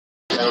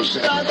This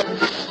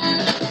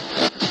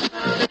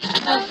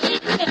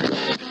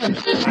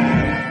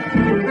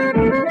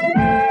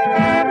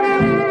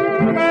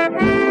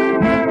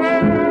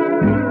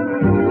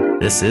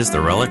is the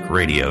Relic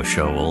Radio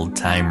Show,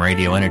 old-time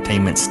radio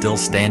entertainment still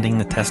standing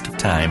the test of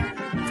time,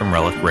 from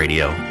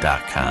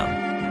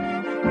relicradio.com.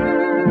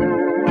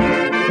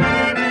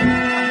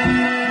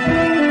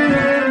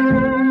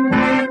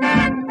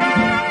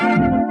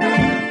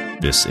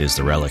 This is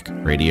the Relic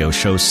Radio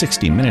Show,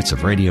 60 minutes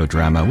of radio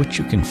drama, which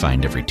you can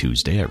find every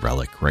Tuesday at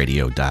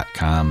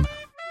relicradio.com.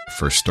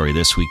 First story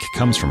this week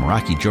comes from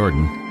Rocky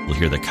Jordan. We'll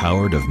hear The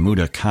Coward of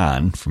Muda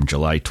Khan from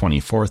July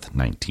 24th,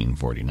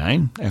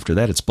 1949. After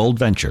that, it's Bold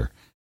Venture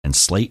and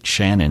Slate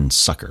Shannon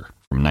Sucker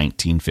from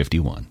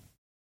 1951.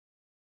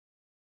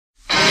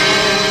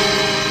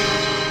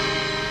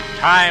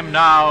 Time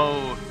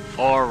now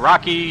for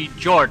Rocky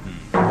Jordan.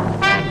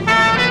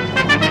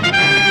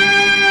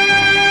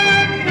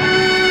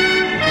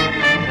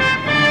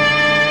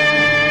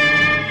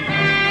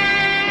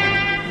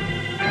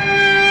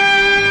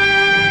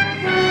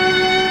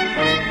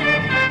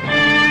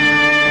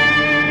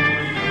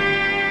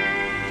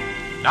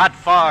 Not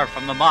far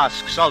from the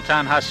Mosque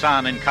Sultan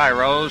Hassan in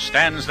Cairo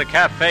stands the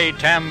Café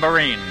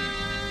Tambourine,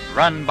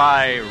 run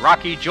by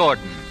Rocky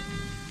Jordan.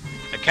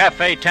 The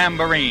Café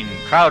Tambourine,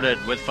 crowded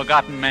with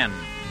forgotten men,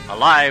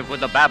 alive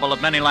with the babble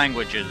of many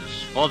languages,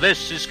 for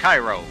this is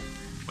Cairo,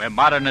 where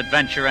modern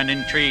adventure and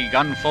intrigue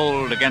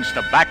unfold against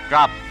a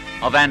backdrop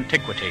of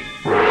antiquity.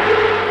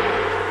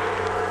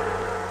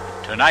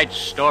 Tonight's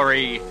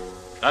story,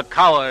 The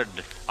Coward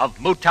of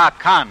Muta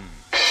Khan.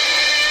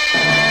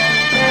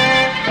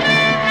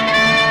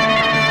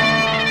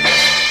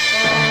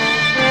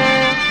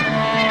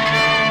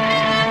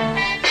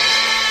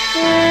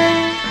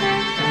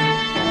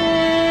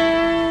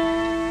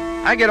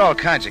 I get all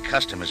kinds of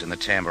customers in the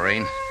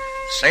Tambourine.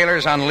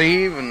 Sailors on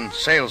leave and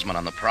salesmen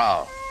on the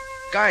prowl.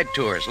 Guide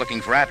tours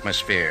looking for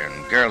atmosphere,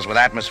 and girls with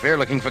atmosphere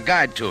looking for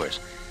guide tours.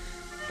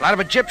 A lot of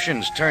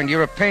Egyptians turned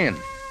European,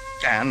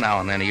 and now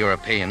and then a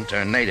European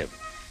turned native.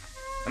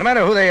 But no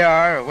matter who they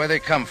are or where they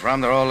come from,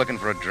 they're all looking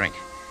for a drink.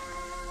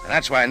 And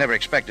that's why I never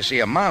expect to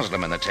see a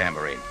Muslim in the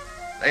Tambourine.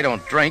 They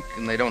don't drink,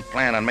 and they don't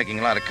plan on making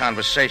a lot of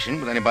conversation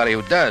with anybody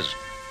who does.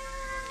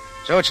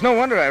 So it's no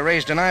wonder I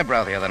raised an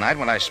eyebrow the other night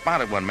when I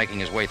spotted one making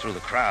his way through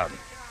the crowd.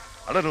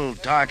 A little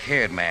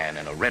dark-haired man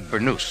in a red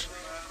burnous.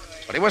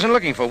 But he wasn't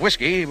looking for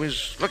whiskey, he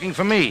was looking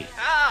for me.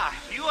 Ah,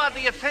 you are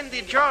the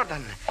Effendi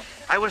Jordan.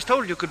 I was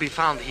told you could be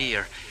found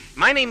here.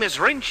 My name is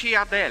Rinchi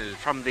Adel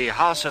from the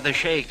house of the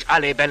Sheikh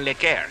Ali Ben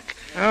Lekerk.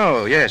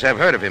 Oh, yes, I've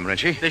heard of him,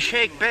 Rinchi. The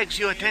Sheikh begs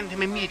you attend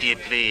him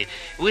immediately,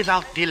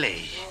 without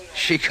delay.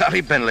 Sheikh Ali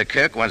Ben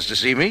Lekerk wants to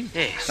see me?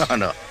 Yes. Oh,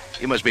 no.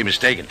 You must be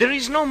mistaken. There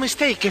is no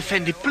mistake,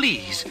 Effendi.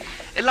 Please,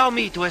 allow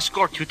me to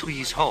escort you to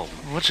his home.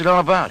 What's it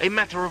all about? A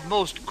matter of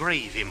most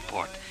grave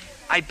import.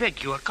 I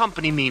beg you,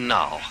 accompany me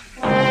now.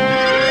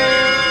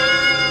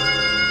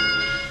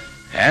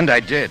 And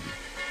I did.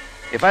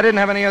 If I didn't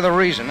have any other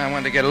reason, I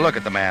wanted to get a look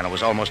at the man who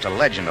was almost a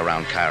legend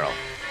around Cairo.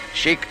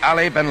 Sheikh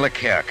Ali Ben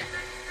Lekerk.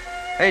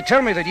 They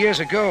tell me that years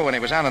ago, when he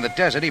was out in the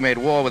desert, he made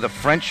war with the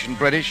French and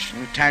British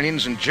and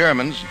Italians and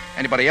Germans,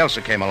 anybody else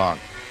that came along.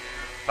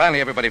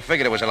 Finally, everybody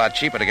figured it was a lot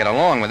cheaper to get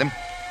along with him,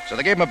 so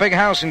they gave him a big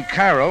house in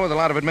Cairo with a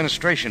lot of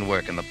administration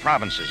work in the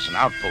provinces and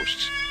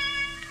outposts.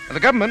 And the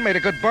government made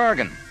a good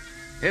bargain.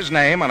 His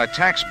name on a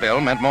tax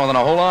bill meant more than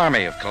a whole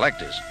army of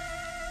collectors.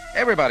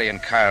 Everybody in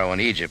Cairo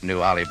and Egypt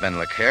knew Ali Ben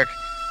Lekerk,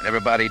 and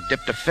everybody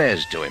dipped a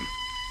fez to him.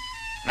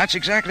 And that's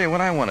exactly what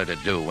I wanted to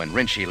do when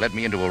Rinchi led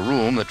me into a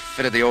room that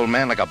fitted the old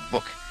man like a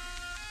book.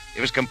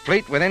 It was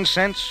complete with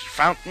incense,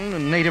 fountain,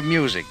 and native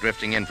music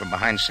drifting in from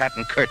behind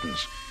satin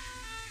curtains.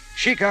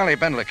 Sheikh Ali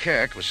Ben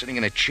Lekerk was sitting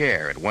in a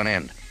chair at one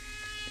end.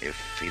 If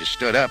he'd have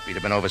stood up, he'd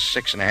have been over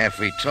 6.5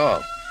 feet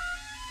tall.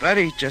 But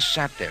he just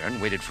sat there and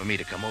waited for me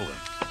to come over.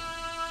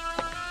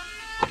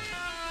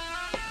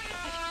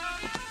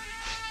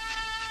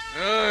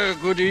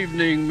 Good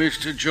evening,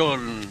 Mr.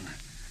 Jordan.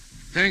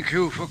 Thank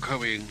you for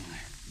coming.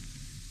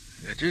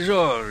 That is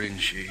all,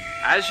 Rinchi.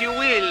 As you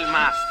will,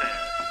 master.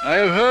 I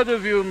have heard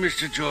of you,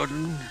 Mr.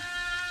 Jordan.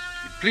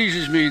 It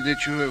pleases me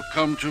that you have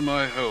come to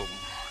my home,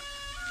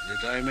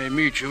 that I may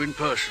meet you in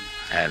person.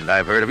 And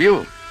I've heard of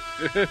you.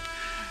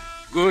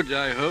 Good,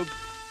 I hope.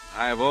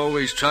 I have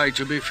always tried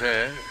to be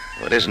fair.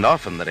 Well, it isn't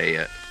often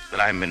that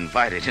I'm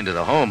invited into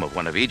the home of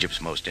one of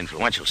Egypt's most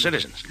influential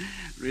citizens.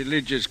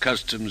 Religious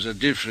customs are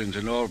different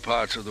in all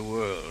parts of the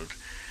world.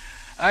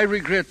 I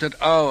regret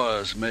that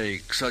ours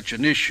make such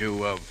an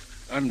issue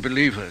of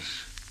unbelievers.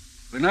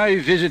 When I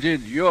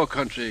visited your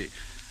country,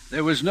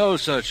 there was no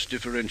such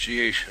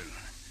differentiation.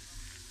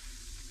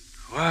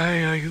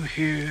 Why are you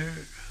here?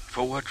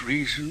 For what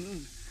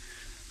reason?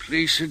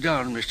 Please sit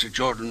down, Mr.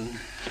 Jordan.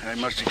 I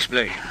must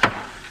explain.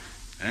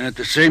 And at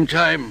the same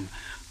time,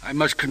 I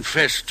must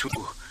confess to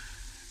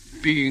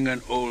being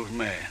an old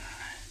man.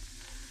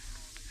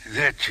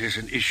 That is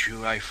an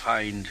issue I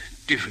find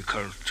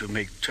difficult to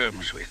make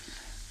terms with.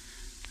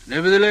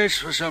 Nevertheless,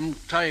 for some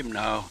time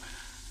now,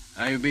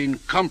 I have been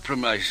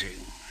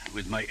compromising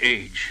with my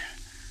age.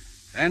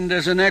 And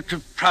as an act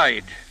of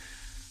pride,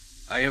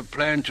 I have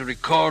planned to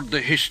record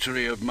the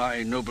history of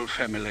my noble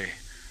family,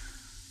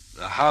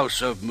 the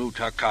House of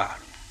Muta Khan.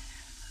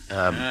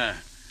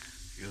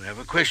 You have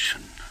a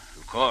question,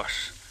 of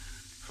course,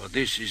 for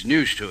this is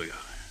news to you.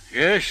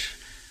 Yes,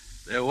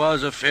 there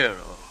was a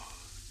pharaoh,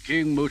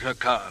 King Muta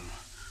Khan,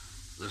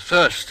 the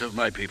first of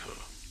my people.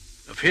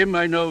 Of him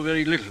I know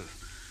very little,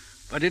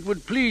 but it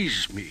would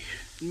please me,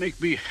 make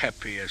me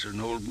happy as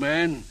an old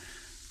man,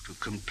 to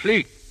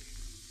complete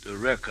the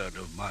record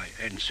of my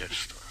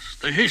ancestors.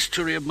 The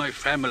history of my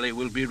family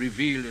will be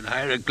revealed in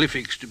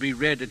hieroglyphics to be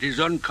read at his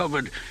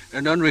uncovered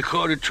and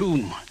unrecorded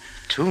tomb.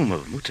 Tomb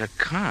of Muta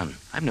Khan?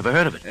 I've never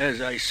heard of it.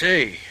 As I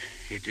say,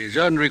 it is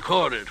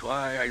unrecorded.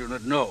 Why, I do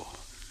not know.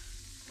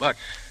 But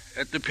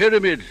at the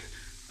pyramid,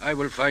 I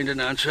will find an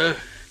answer.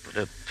 But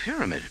a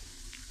pyramid?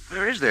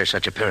 Where is there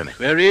such a pyramid?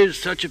 There is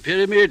such a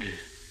pyramid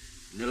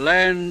in the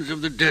lands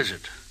of the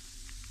desert,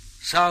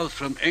 south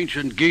from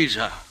ancient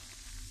Giza,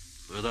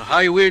 where the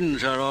high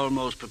winds are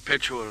almost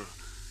perpetual,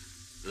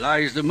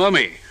 lies the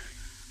mummy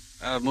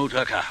of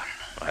Muta Khan.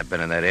 I've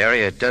been in that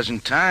area a dozen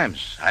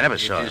times. I never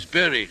saw it. It is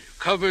buried,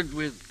 covered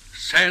with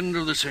sand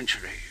of the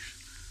centuries.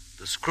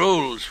 The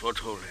scrolls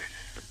foretold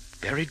it.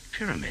 A buried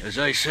pyramid? As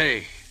I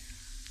say,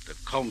 the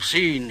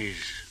Khamsin is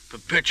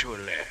perpetual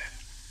there.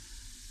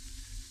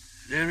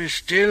 There is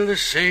still the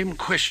same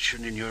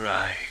question in your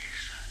eyes.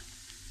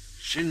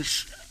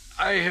 Since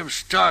I have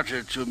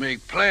started to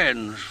make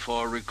plans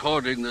for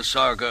recording the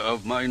saga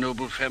of my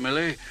noble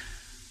family,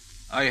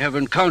 I have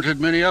encountered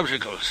many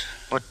obstacles.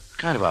 What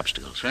kind of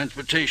obstacles?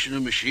 Transportation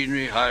of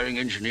machinery, hiring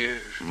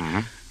engineers.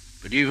 Mm-hmm.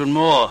 But even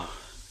more,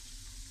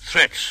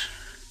 threats.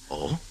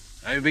 Oh?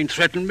 I've been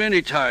threatened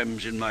many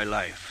times in my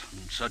life,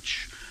 and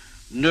such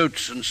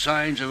notes and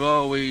signs have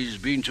always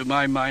been to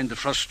my mind the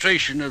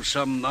frustration of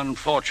some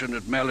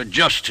unfortunate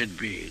maladjusted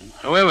being.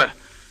 However,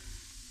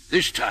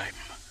 this time,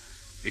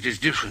 it is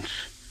different.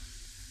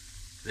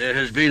 There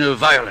has been a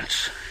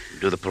violence.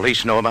 Do the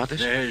police know about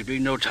this? There has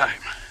been no time.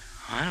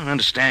 I don't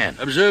understand.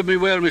 Observe me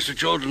well, Mr.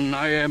 Jordan.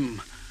 I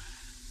am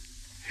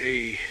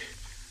a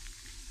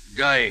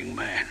dying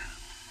man.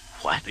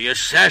 What? The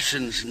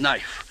assassin's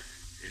knife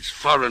is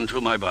foreign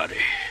to my body.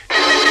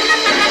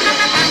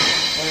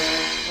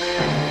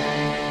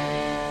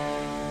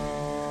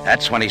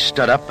 That's when he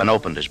stood up and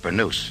opened his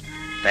burnous.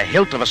 The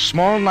hilt of a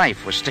small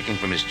knife was sticking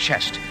from his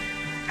chest.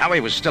 How he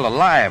was still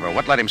alive, or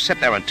what let him sit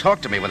there and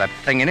talk to me with that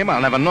thing in him,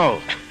 I'll never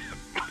know.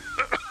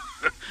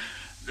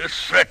 The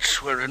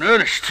threats were in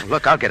earnest.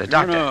 Look, I'll get a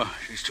doctor. No,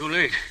 it's too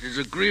late. It is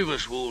a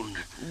grievous wound.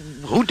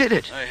 Who did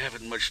it? I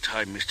haven't much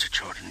time, Mr.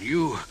 Jordan.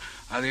 You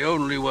are the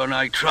only one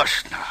I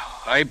trust now.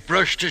 I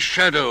brushed a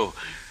shadow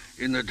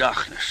in the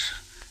darkness,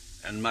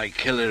 and my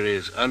killer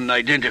is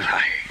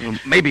unidentified. Well,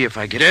 maybe if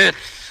I get...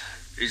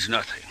 Death is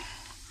nothing.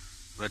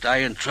 But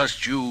I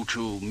entrust you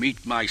to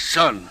meet my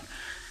son,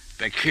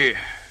 Bakir,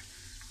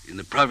 in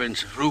the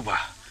province of Ruba.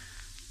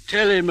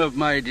 Tell him of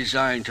my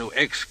design to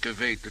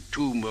excavate the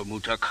tomb of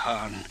Muta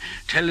Khan.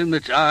 Tell him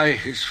that I,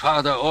 his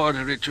father,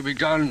 ordered it to be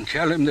done.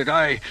 Tell him that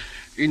I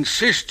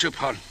insist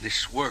upon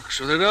this work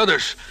so that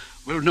others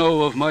will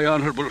know of my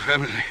honorable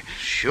family.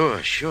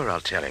 Sure, I'll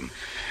tell him.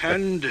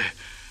 And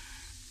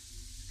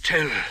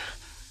tell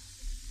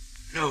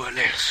no one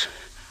else.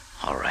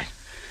 All right.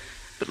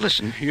 But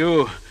listen.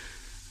 You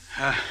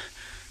are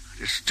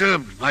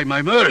disturbed by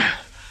my murder.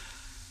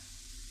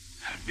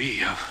 And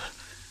be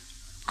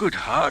of good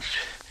heart.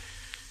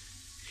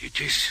 It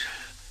is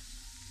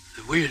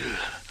the will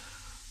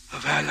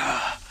of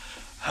Allah.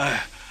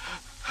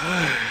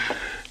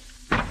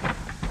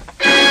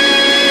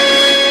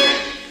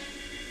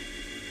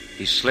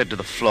 He slid to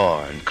the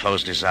floor and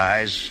closed his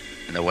eyes,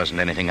 and there wasn't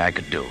anything I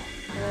could do.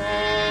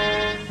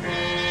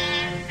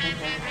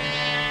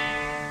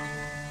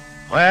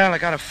 Well, I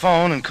got a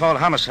phone and called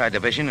Homicide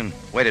Division and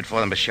waited for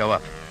them to show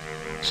up.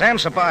 Sam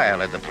Sabaya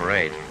led the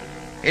parade.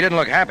 He didn't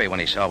look happy when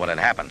he saw what had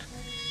happened.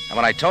 And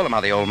when I told him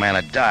how the old man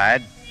had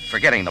died,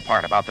 forgetting the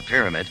part about the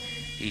pyramid,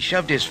 he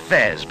shoved his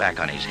fez back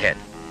on his head.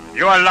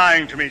 You are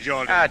lying to me,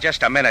 Jordan.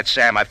 Just a minute,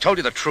 Sam. I've told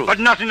you the truth. But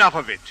not enough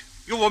of it.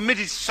 You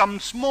omitted some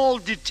small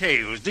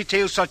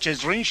details such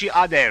as Rinchi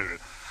Adel,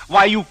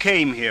 why you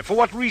came here, for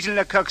what reason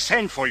Leclerc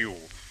sent for you.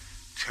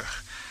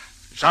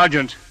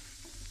 Sergeant.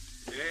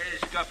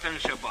 Yes, Captain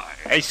Sabaya.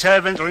 A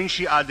servant,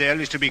 Rinchi Adel,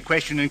 is to be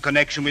questioned in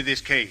connection with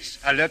this case.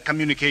 Alert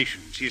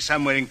Communications. He is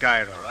somewhere in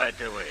Cairo. Right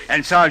away.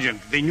 And,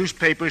 Sergeant, the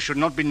newspapers should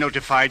not be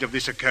notified of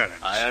this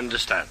occurrence. I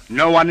understand.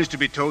 No one is to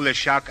be told that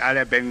Sheikh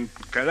Ali Ben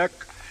Kelek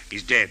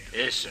is dead.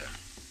 Yes, sir.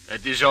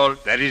 That is all?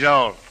 That is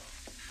all.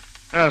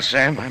 Well,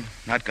 Sam, I'm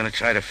not going to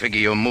try to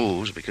figure your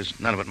moves because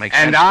none of it makes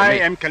sense And to I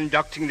me. am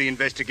conducting the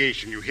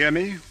investigation. You hear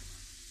me?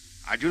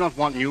 I do not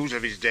want news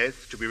of his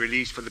death to be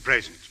released for the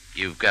present.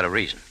 You've got a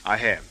reason. I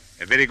have.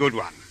 A very good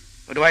one.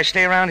 Well, do I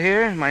stay around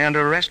here? Am I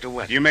under arrest or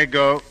what? You may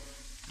go.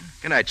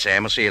 Good night,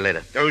 Sam. We'll see you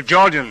later. Oh,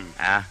 Jordan.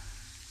 Ah?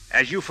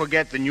 As you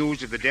forget the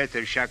news of the death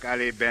of Sheikh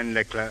Ali Ben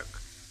Leclerc,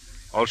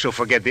 also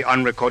forget the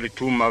unrecorded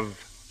tomb of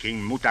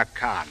King Muta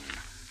Khan.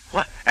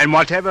 What? And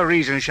whatever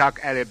reason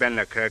Sheikh Ali Ben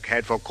Leclerc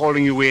had for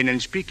calling you in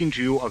and speaking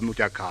to you of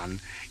Muta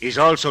Khan is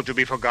also to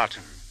be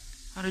forgotten.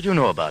 How did you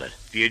know about it?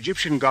 The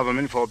Egyptian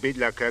government forbid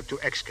Leclerc to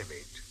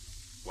excavate.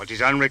 What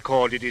is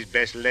unrecorded is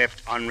best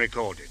left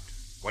unrecorded.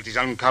 What is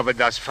uncovered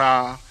thus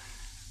far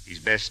is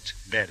best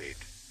buried.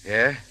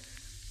 Yeah?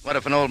 What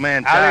if an old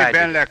man Ali died?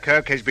 Ben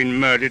Leclerc has been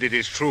murdered, it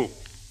is true.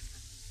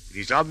 It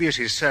is obvious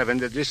his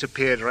servant, the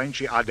disappeared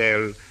Renchi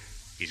Adel,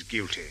 is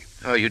guilty.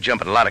 Oh, you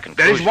jump at a lot of There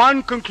conclusions. is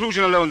one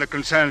conclusion alone that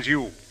concerns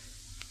you.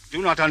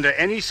 Do not under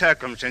any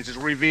circumstances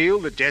reveal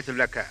the death of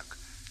Leclerc.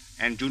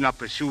 And do not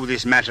pursue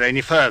this matter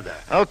any further.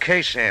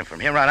 Okay, Sam. From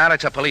here on out,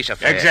 it's a police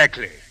affair.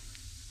 Exactly.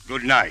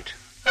 Good night.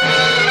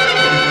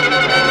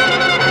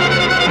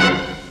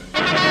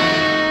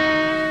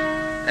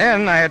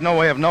 Then I had no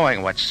way of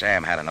knowing what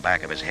Sam had in the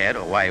back of his head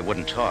or why he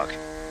wouldn't talk.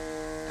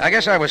 I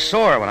guess I was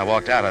sore when I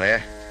walked out of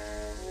there.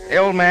 The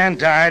old man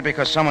died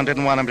because someone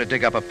didn't want him to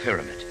dig up a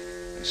pyramid.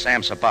 And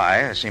Sam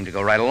Sabaya seemed to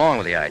go right along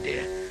with the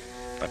idea.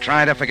 But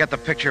trying to forget the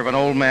picture of an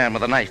old man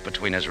with a knife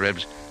between his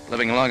ribs,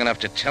 living long enough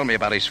to tell me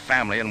about his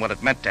family and what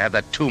it meant to have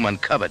that tomb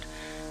uncovered,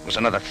 was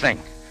another thing.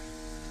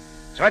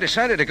 So I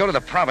decided to go to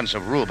the province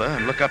of Ruba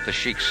and look up the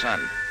Sheikh's son.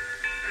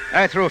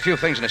 I threw a few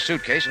things in a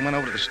suitcase and went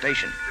over to the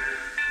station.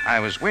 I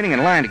was waiting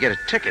in line to get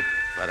a ticket,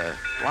 but a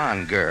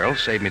blonde girl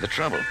saved me the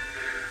trouble.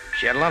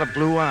 She had a lot of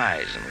blue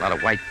eyes and a lot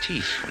of white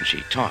teeth when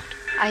she talked.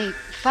 I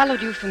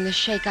followed you from the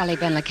Sheikh Ali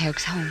Ben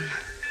Leclerc's home.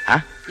 Huh?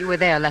 You were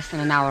there less than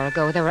an hour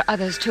ago. There were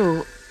others,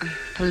 too.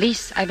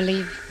 Police, I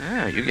believe.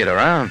 Oh, you get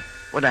around.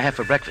 What did I have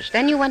for breakfast?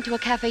 Then you went to a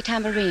Cafe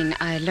Tambourine.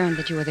 I learned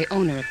that you were the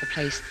owner of the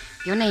place.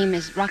 Your name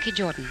is Rocky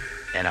Jordan.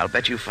 And I'll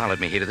bet you followed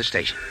me here to the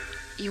station.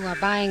 You are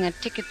buying a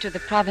ticket to the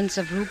province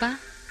of Ruba?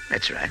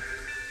 That's right.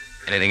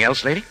 Anything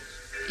else, lady?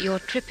 Your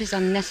trip is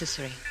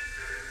unnecessary.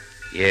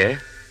 Yeah?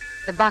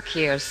 The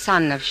Bakir,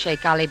 son of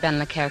Sheikh Ali Ben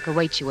Leclerc,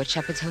 awaits you at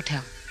Shepherd's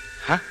Hotel.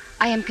 Huh?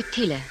 I am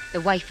Katila,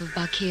 the wife of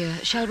Bakir.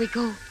 Shall we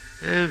go?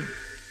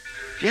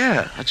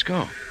 Yeah, let's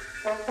go.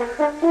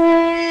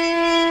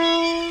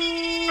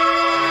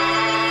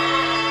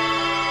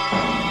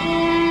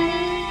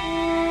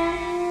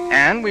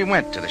 And we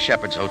went to the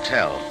Shepherd's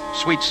Hotel,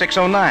 Suite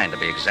 609 to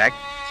be exact.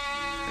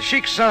 The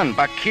Sheikh's son,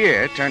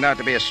 Bakir, turned out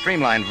to be a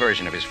streamlined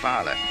version of his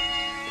father.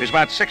 He was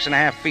about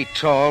 6.5 feet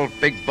tall,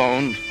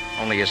 big-boned,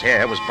 only his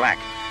hair was black,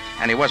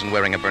 and he wasn't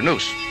wearing a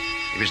burnous.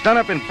 He was done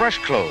up in brush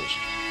clothes,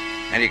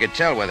 and you could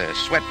tell where the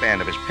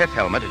sweatband of his pith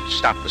helmet had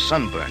stopped the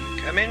sunburn.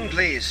 Come in,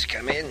 please.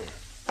 Come in.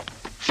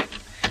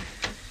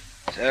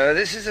 So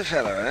this is the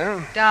fellow,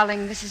 huh?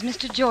 Darling, this is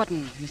Mr.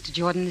 Jordan. Mr.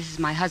 Jordan, this is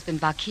my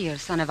husband, Bakir,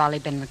 son of Ali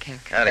Ben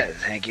Leclerc.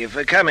 Thank you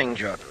for coming,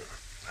 Jordan.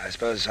 I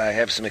suppose I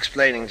have some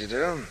explaining to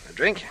do. A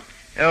drink?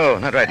 Oh,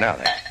 not right now,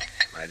 then.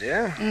 My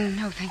dear?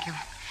 No, thank you.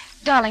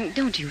 Darling,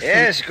 don't you think...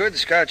 Yes, good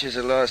scotch is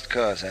a lost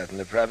cause out in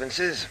the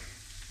provinces.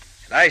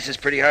 And ice is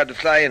pretty hard to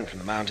fly in from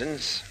the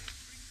mountains.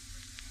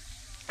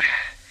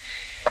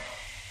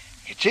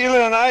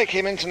 Katila and I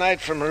came in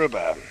tonight from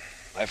Ruba.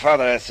 My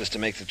father asked us to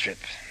make the trip.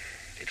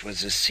 It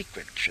was a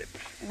secret trip.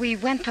 We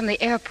went from the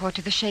airport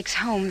to the Sheikh's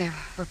home. There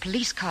were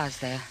police cars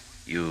there.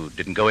 You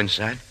didn't go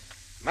inside?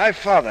 My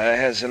father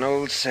has an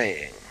old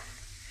saying.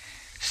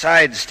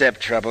 Sidestep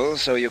trouble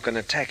so you can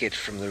attack it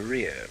from the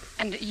rear.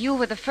 And you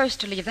were the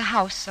first to leave the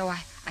house, so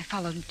I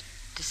followed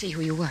to see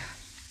who you were.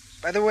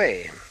 By the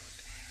way,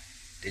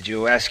 did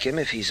you ask him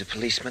if he's a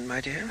policeman, my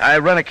dear? I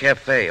run a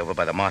cafe over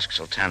by the Mosque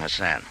Sultan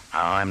Hassan. Oh,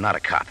 I'm not a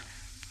cop.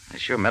 I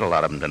sure met a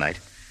lot of them tonight.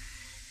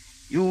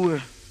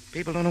 You,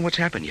 people don't know what's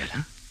happened yet,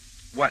 huh?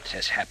 What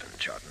has happened,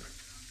 Jordan?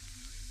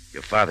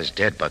 Your father's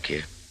dead,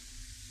 Bakir.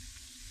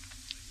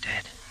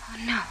 Dead? Oh,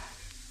 no.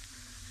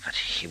 But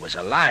he was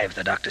alive.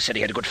 The doctor said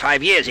he had a good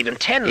 5 years, even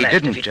 10 He left.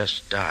 didn't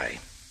just die.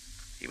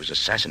 He was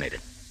assassinated.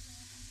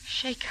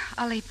 Sheikh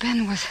Ali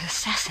Ben was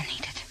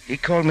assassinated. He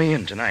called me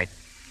in tonight.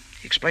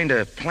 He explained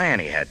a plan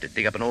he had to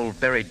dig up an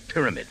old buried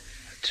pyramid.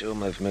 The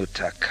tomb of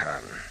Muta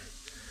Khan.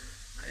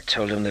 I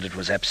told him that it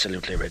was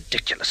absolutely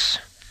ridiculous.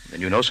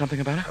 Then you know something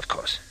about it? Of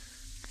course.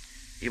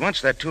 He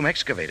wants that tomb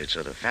excavated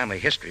so the family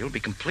history will be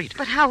complete.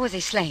 But how was he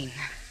slain?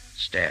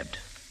 Stabbed.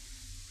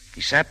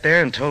 He sat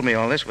there and told me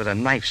all this with a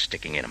knife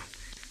sticking in him.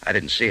 I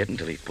didn't see it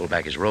until he pulled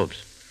back his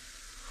robes.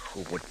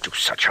 Who would do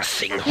such a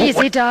thing?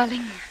 Easy,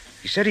 darling.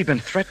 He said he'd been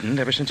threatened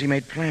ever since he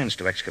made plans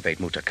to excavate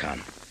Muta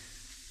Khan.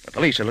 The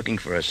police are looking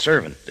for a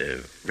servant,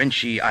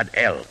 Renchi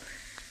Adel.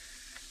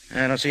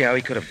 I don't see how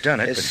he could have done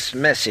it, This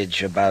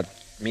message about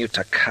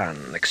Muta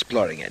Khan,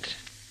 exploring it.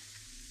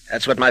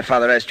 That's what my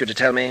father asked you to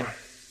tell me?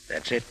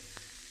 That's it.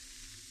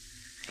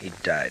 He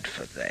died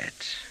for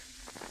that.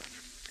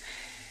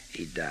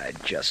 He died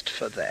just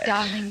for that.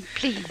 Darling,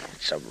 please.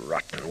 It's a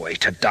rotten way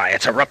to die.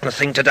 It's a rotten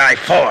thing to die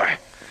for.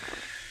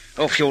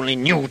 Oh, if you only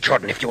knew,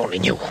 Jordan, if you only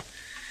knew.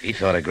 He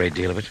thought a great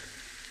deal of it.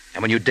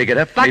 And when you dig it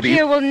up, Bakir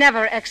maybe... will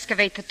never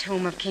excavate the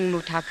tomb of King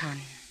Muta Khan.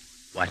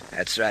 What?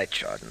 That's right,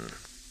 Jordan.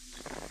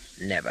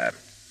 Never.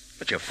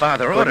 But your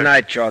father ordered... Good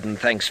night, Jordan.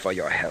 Thanks for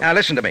your help. Now,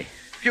 listen to me.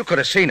 If you could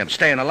have seen him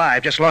staying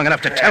alive just long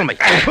enough to tell me...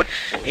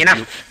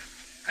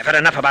 Enough. I've had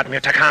enough about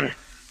Muta Khan.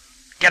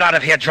 Get out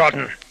of here,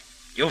 Jordan.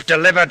 You've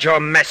delivered your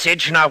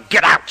message, now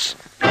get out!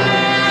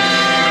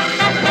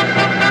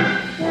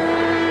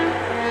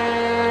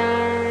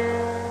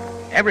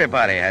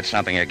 Everybody had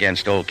something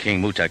against old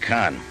King Muta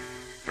Khan.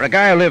 For a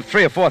guy who lived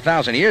 3,000 or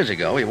 4,000 years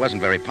ago, he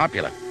wasn't very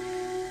popular.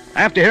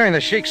 After hearing the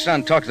Sheikh's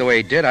son talk the way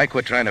he did, I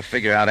quit trying to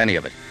figure out any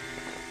of it.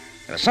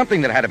 There was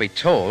something that had to be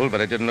told,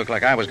 but it didn't look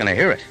like I was going to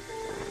hear it.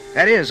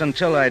 That is,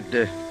 until I'd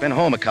been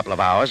home a couple of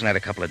hours and had a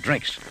couple of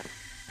drinks.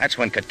 That's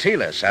when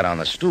Katila sat on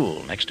the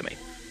stool next to me.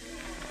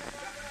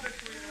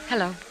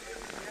 Hello.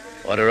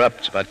 Order up.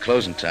 It's about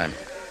closing time.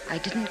 I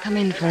didn't come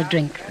in for a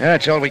drink. Yeah,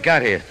 that's all we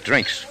got here.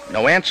 Drinks.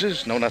 No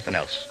answers, no nothing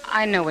else.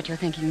 I know what you're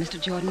thinking, Mr.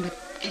 Jordan, but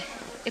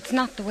it's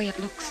not the way it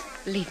looks.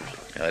 Believe me.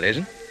 Oh, it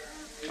isn't?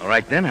 All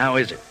right, then. How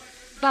is it?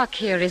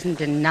 Bakir isn't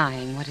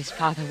denying what his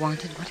father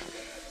wanted,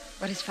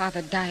 what his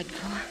father died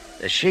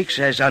for. The Sheikh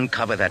says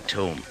uncover that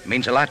tomb. It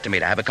means a lot to me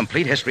to have a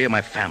complete history of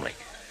my family.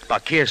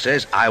 Bakir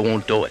says I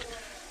won't do it.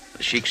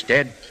 The Sheikh's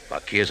dead.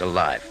 Bakir's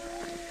alive.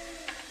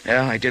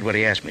 Yeah, I did what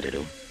he asked me to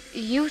do.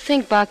 You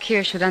think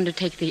Bakir should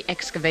undertake the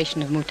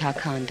excavation of Muta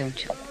Khan,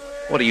 don't you?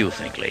 What do you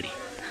think, lady?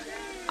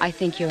 I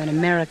think you're an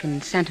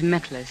American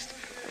sentimentalist,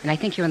 and I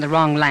think you're in the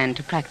wrong land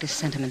to practice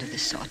sentiment of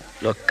this sort.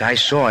 Look, I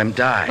saw him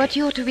die. But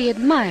you're to be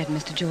admired,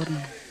 Mr. Jordan,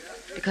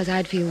 because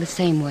I'd feel the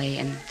same way,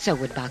 and so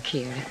would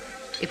Bakir,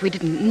 if we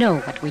didn't know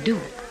what we do.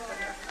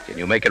 Can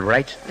you make it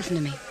right? Listen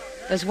to me.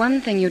 There's one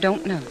thing you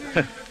don't know.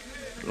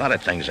 A lot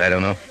of things I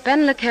don't know.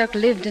 Ben Leclerc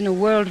lived in a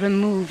world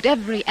removed.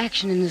 Every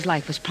action in his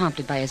life was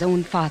prompted by his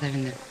own father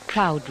and the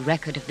proud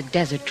record of the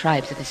desert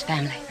tribes of his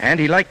family. And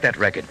he liked that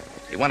record.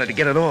 He wanted to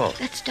get it all.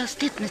 That's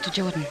just it, Mr.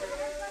 Jordan.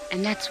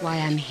 And that's why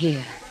I'm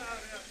here.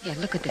 Yeah,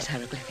 look at this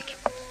hieroglyphic.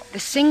 The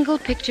single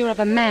picture of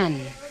a man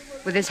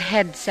with his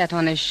head set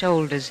on his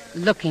shoulders,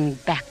 looking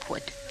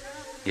backward.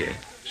 Yeah,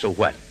 so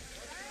what?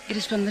 It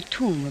is from the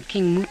tomb of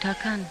King Muta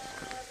Khan.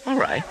 All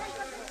right.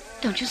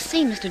 Don't you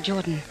see, Mr.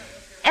 Jordan?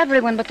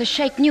 Everyone but the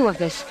Sheikh knew of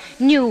this,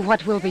 knew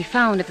what will be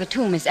found if the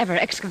tomb is ever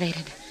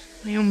excavated.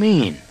 What do you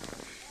mean?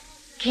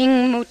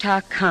 King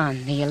Muta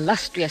Khan, the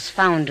illustrious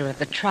founder of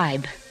the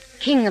tribe,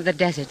 king of the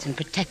deserts and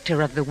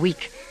protector of the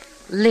weak,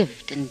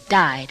 lived and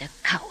died a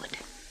coward.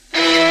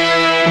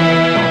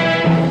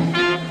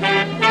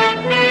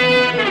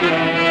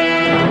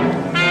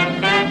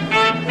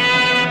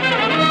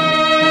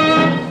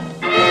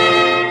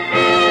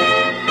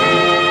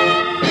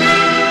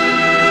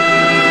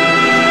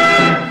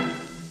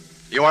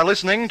 You are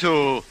listening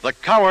to The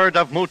Coward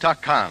of Muta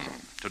Khan,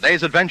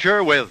 today's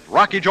adventure with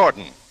Rocky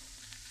Jordan.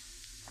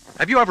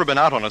 Have you ever been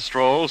out on a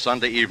stroll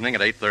Sunday evening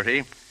at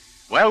 8:30?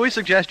 Well, we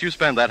suggest you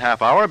spend that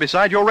half hour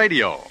beside your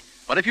radio.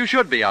 But if you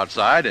should be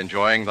outside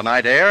enjoying the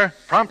night air,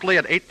 promptly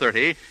at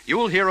 8:30, you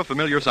will hear a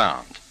familiar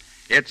sound.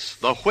 It's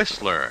the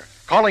Whistler,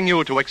 calling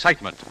you to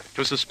excitement,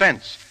 to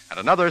suspense, and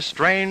another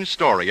strange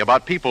story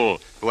about people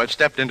who have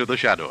stepped into the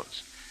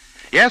shadows.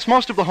 Yes,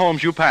 most of the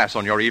homes you pass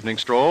on your evening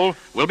stroll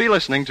will be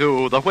listening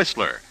to The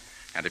Whistler.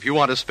 And if you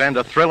want to spend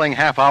a thrilling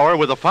half hour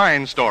with a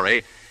fine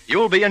story,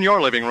 you'll be in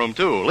your living room,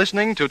 too,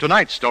 listening to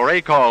tonight's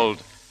story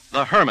called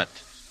The Hermit,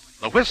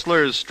 The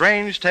Whistler's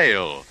Strange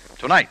Tale,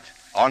 tonight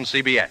on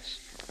CBS.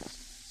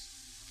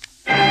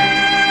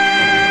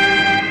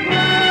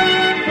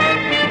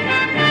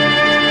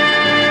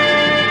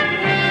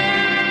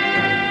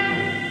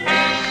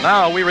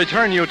 Now we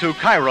return you to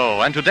Cairo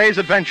and today's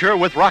adventure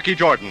with Rocky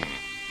Jordan,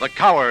 the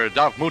Coward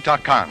of Muta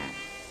Khan.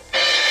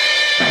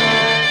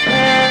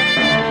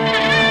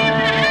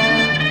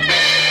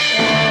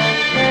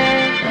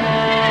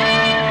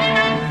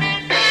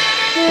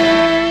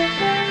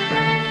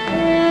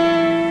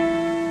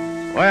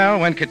 Well,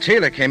 when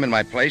Katila came in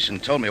my place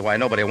and told me why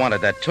nobody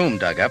wanted that tomb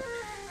dug up,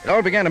 it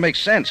all began to make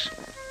sense.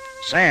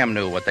 Sam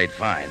knew what they'd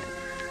find.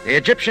 The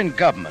Egyptian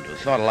government, who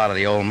thought a lot of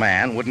the old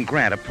man, wouldn't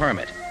grant a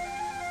permit.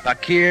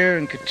 Bakir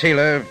and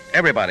Katila,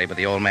 everybody but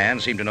the old man,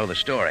 seemed to know the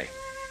story.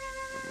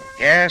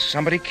 Yes,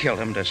 somebody killed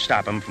him to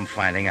stop him from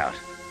finding out.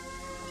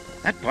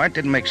 That part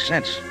didn't make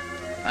sense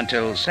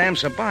until Sam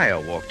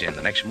Sabaya walked in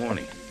the next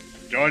morning.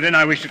 Jordan,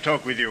 I wish to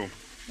talk with you.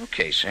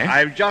 Okay, Sam.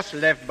 I've just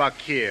left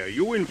Bakir.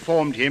 You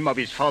informed him of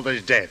his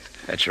father's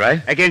death. That's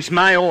right. Against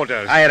my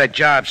orders. I had a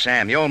job,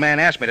 Sam. The old man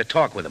asked me to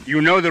talk with him.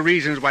 You know the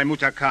reasons why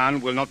Muta Khan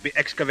will not be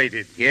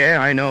excavated. Yeah,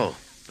 I know.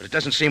 But it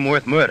doesn't seem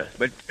worth murder.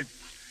 But,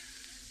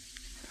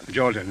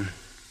 Jordan,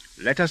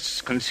 let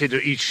us consider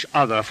each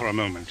other for a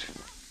moment.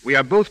 We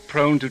are both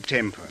prone to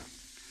temper.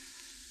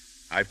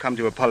 I've come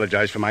to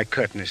apologize for my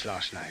curtness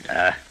last night.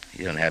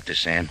 You don't have to,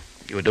 Sam.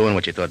 You were doing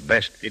what you thought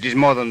best. It is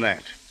more than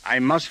that. I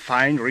must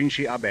find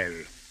Rinchi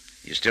Abel.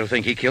 You still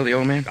think he killed the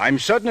old man? I'm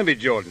certain of it,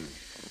 Jordan.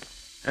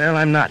 Well,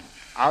 I'm not.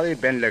 Ali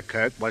Ben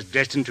Leclerc was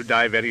destined to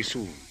die very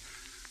soon.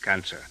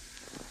 Cancer.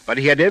 But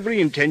he had every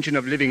intention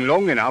of living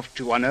long enough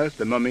to unearth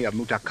the mummy of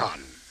Muta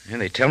Khan. And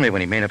they tell me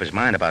when he made up his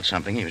mind about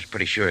something, he was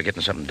pretty sure of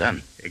getting something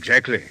done.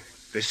 Exactly.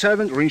 The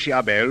servant Rinchi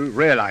Abel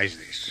realized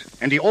this.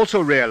 And he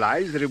also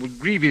realized that it would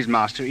grieve his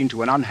master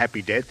into an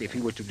unhappy death if he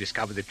were to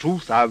discover the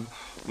truth of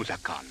Muta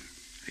Khan.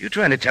 Are you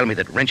trying to tell me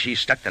that Rinchi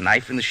stuck the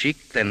knife in the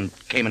sheik, then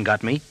came and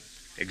got me?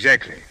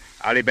 Exactly.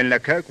 Ali Ben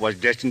Leclerc was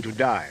destined to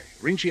die.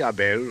 Rinchi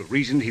Abel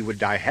reasoned he would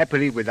die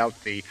happily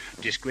without the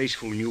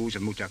disgraceful news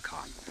of Muta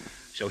Khan.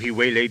 So he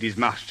waylaid his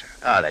master.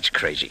 Ah, that's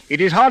crazy.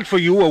 It is hard for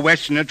you, a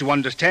Westerner, to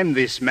understand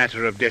this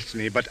matter of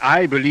destiny, but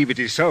I believe it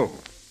is so.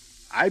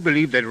 I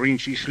believe that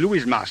Rinchi slew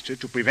his master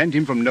to prevent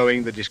him from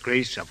knowing the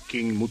disgrace of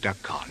King Muta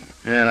Khan.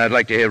 And I'd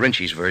like to hear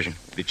Rinchi's version.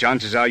 The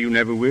chances are you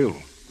never will,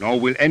 nor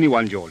will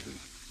anyone, Jordan.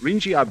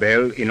 Rinchi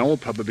Abel, in all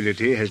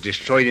probability, has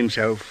destroyed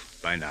himself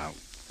by now.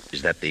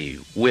 Is that the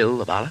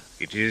will of Allah?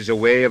 It is a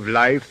way of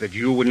life that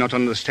you would not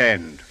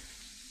understand.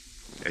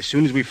 As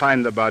soon as we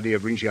find the body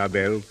of Rinchi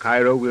Abel,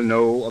 Cairo will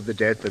know of the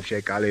death of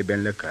Sheikh Ali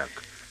Ben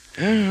Leclerc.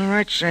 All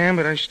right, Sam,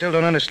 but I still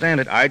don't understand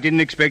it. I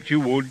didn't expect you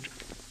would.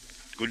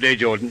 Good day,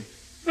 Jordan.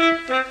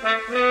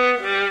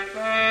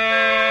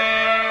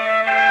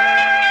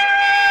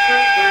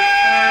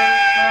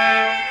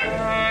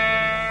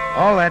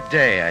 All that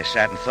day, I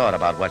sat and thought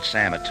about what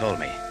Sam had told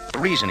me, the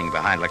reasoning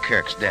behind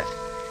Leclerc's death.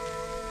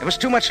 There was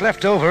too much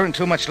left over and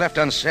too much left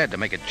unsaid to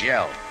make it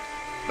gel.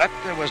 But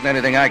there wasn't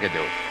anything I could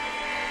do.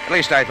 At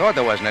least I thought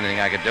there wasn't anything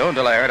I could do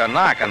until I heard a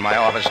knock on my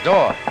office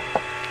door.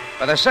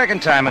 For the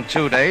second time in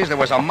 2 days, there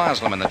was a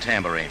Muslim in the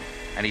tambourine,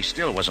 and he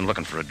still wasn't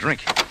looking for a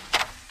drink.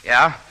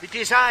 Yeah? It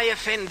is I,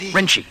 Effendi.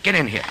 Rinchi, get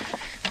in here.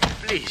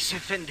 Please,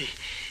 Effendi,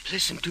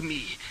 listen to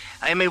me.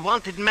 I am a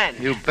wanted man.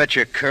 You bet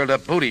your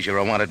curled-up booties you're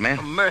a wanted man.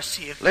 Oh,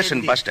 mercy, Effendi.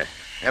 Listen, Buster,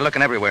 they're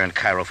looking everywhere in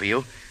Cairo for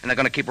you, and they're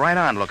going to keep right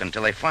on looking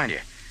until they find you.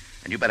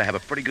 And you better have a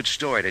pretty good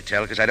story to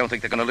tell, because I don't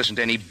think they're going to listen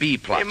to any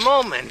B-plots. A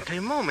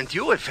moment.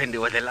 You, Effendi,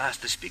 were the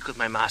last to speak with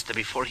my master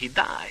before he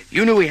died.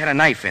 You knew he had a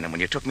knife in him when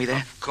you took me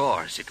there? Of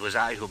course. It was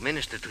I who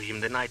ministered to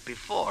him the night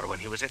before when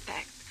he was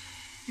attacked.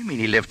 You mean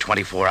he lived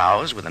 24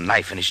 hours with a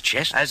knife in his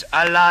chest? As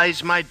Allah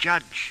is my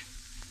judge.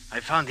 I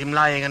found him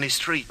lying on a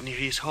street near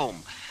his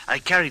home. I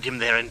carried him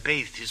there and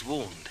bathed his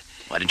wound.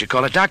 Why didn't you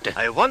call a doctor?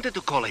 I wanted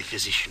to call a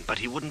physician, but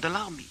he wouldn't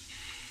allow me.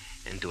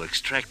 And to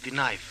extract the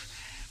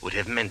knife would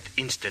have meant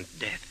instant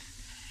death.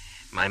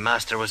 My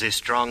master was a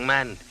strong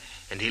man,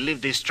 and he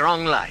lived a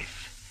strong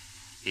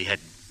life. He had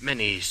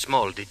many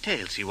small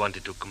details he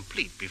wanted to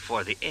complete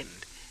before the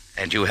end.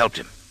 And you helped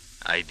him?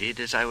 I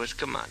did as I was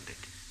commanded.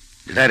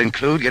 Did that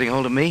include getting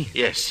hold of me?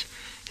 Yes.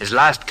 His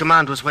last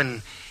command was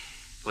when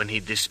he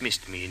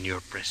dismissed me in your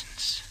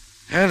presence.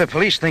 The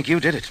police think you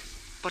did it.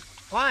 But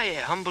why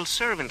a humble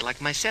servant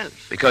like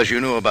myself? Because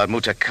you knew about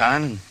Muta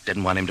Khan and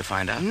didn't want him to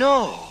find out?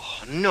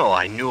 No,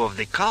 I knew of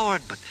the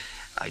coward, but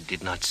I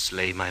did not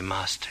slay my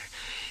master.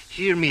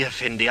 Hear me,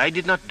 Effendi, I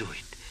did not do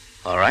it.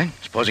 All right,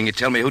 supposing you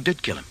tell me who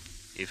did kill him.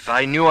 If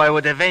I knew, I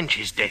would avenge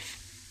his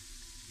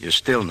death. You're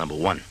still number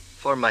one.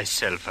 For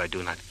myself, I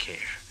do not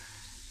care.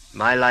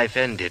 My life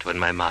ended when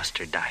my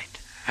master died.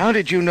 How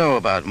did you know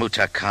about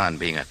Muta Khan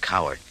being a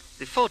coward?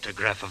 The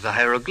photograph of the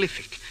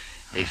hieroglyphic,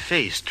 a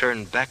face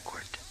turned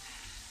backward.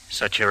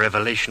 Such a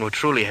revelation would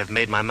truly have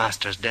made my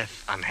master's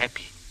death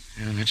unhappy.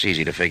 Yeah, that's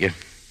easy to figure.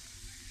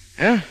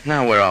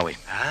 Now where are we?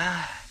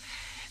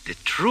 The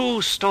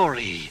true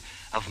story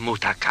of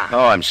Muta Khan.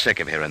 Oh, I'm sick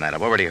of hearing that.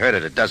 I've already heard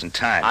it a dozen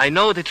times. I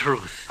know the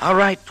truth. All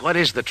right, what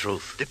is the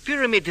truth? The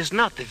pyramid is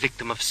not the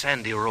victim of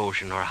sand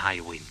erosion or high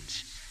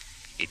winds.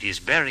 It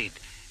is buried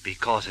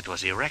because it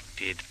was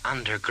erected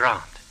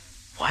underground.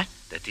 What?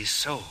 That is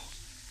so.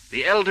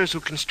 The elders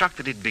who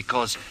constructed it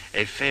because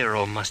a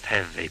pharaoh must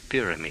have a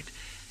pyramid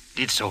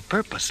did so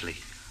purposely,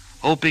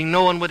 hoping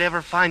no one would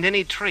ever find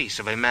any trace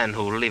of a man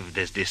who lived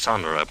as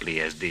dishonorably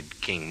as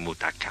did King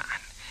Muta Khan.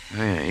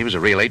 Yeah, he was a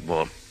real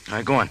eight-ball. All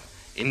right, go on.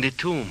 In the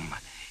tomb,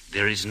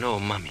 there is no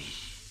mummy.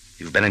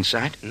 You've been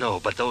inside? No,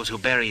 but those who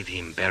buried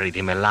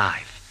him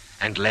alive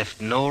and left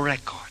no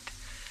record.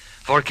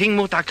 For King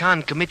Muta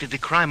Khan committed the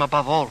crime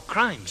above all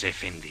crimes,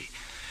 Effendi.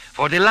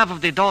 For the love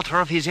of the daughter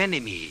of his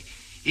enemy,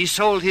 he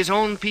sold his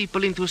own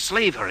people into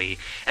slavery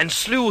and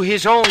slew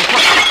his own...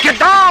 Get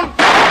down!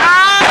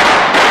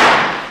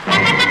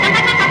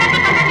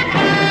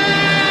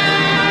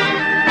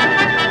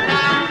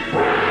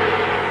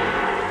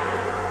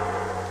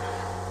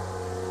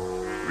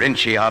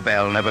 Rinchi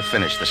Abel never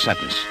finished the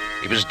sentence.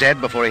 He was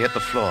dead before he hit the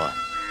floor.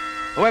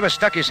 Whoever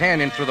stuck his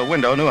hand in through the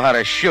window knew how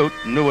to shoot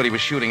and knew what he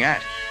was shooting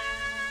at.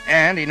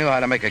 And he knew how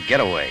to make a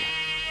getaway.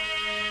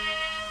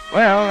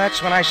 Well,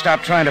 that's when I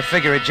stopped trying to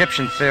figure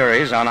Egyptian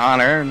theories on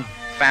honor and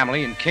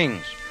family and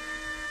kings.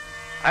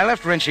 I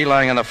left Rinchi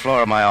lying on the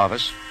floor of my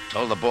office,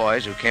 told the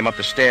boys who came up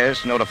the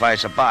stairs to notify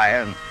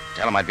Sabaya and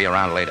tell him I'd be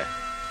around later.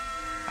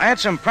 I had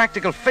some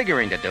practical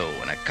figuring to do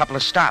and a couple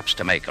of stops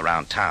to make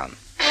around town.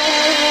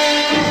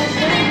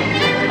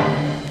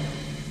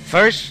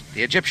 First,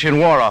 the Egyptian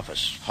War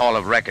Office, Hall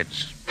of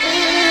Records.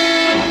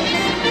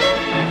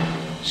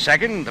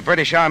 Second, the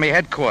British Army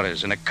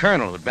headquarters and a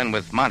colonel who'd been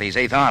with Monty's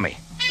 8th Army.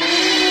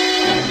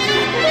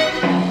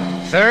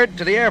 Third,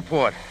 to the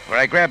airport, where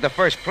I grabbed the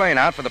first plane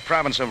out for the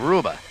province of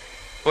Ruba,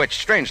 which,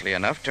 strangely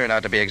enough, turned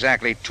out to be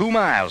exactly 2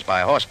 miles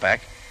by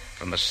horseback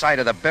from the site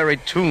of the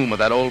buried tomb of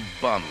that old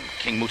bum,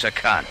 King Muta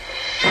Khan.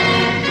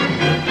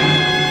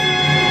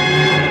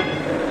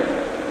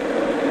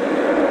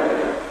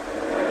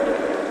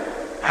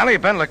 Ali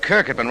Ben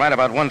Leclerc had been right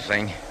about one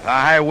thing. The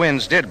high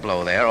winds did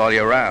blow there all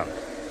year round.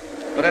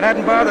 But it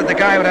hadn't bothered the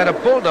guy who'd had a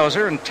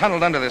bulldozer and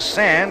tunneled under the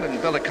sand and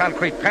built a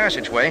concrete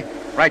passageway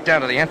right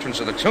down to the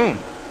entrance of the tomb.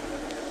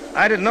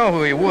 I didn't know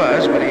who he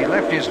was, but he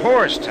left his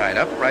horse tied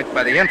up right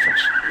by the entrance.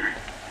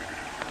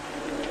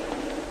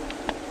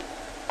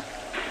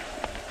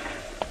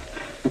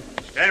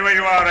 Stand where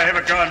you are. I have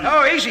a gun.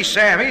 Oh, easy,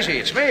 Sam, easy.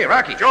 It's me,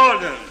 Rocky.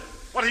 Jordan,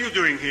 what are you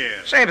doing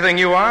here? Same thing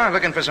you are,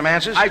 looking for some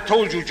answers. I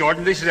told you,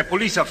 Jordan, this is a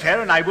police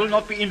affair, and I will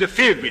not be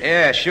interfered with.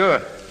 Yeah,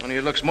 sure. Only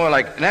it looks more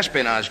like an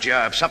espionage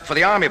job, something for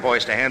the army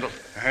boys to handle.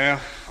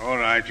 Well, all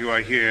right, you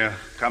are here.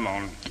 Come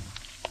on.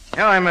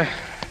 Yeah, I'm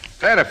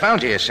glad I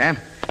found you here, Sam.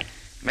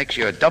 Makes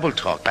your double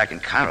talk back in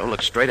Cairo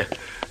look straighter.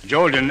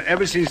 Jordan,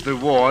 ever since the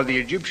war, the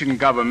Egyptian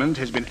government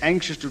has been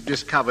anxious to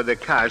discover the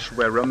cache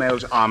where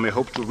Rommel's army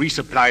hopes to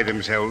resupply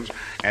themselves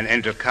and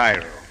enter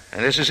Cairo.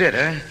 And this is it,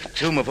 huh? The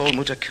tomb of old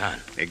Muta Khan.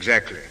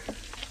 Exactly.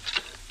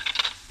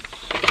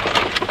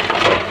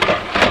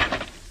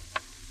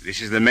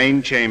 This is the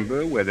main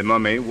chamber where the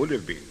mummy would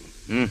have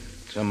been.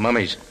 Some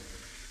mummies.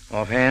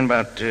 Offhand,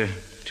 about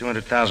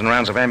 200,000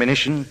 rounds of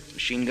ammunition,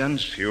 machine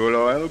guns. Fuel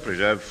oil,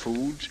 preserved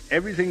foods,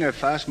 everything a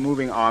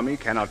fast-moving army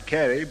cannot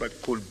carry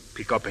but could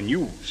pick up and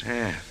use.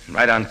 Yeah,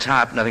 right on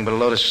top, nothing but a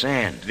load of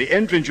sand. The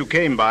entrance you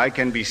came by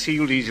can be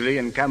sealed easily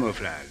and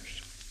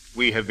camouflaged.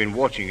 We have been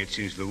watching it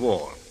since the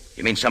war.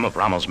 You mean some of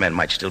Rommel's men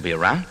might still be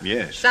around?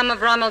 Yes. Some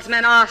of Rommel's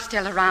men are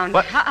still around.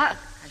 What? I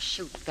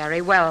shoot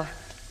very well.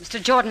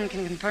 Mr. Jordan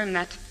can confirm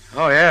that.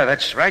 Oh, yeah,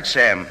 that's right,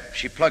 Sam.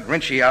 She plugged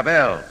Rinchi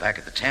Abel back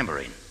at the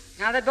tambourine.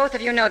 Now that both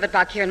of you know that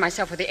Bakir and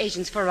myself were the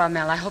agents for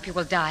Rommel, I hope you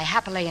will die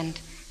happily and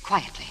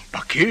quietly.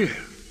 Bakir?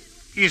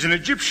 He's an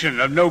Egyptian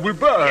of noble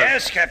birth.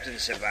 Yes, Captain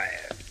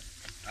Sabaya.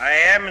 I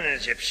am an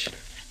Egyptian.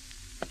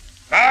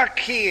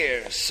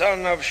 Bakir,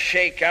 son of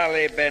Sheikh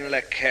Ali Ben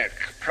Leclerc,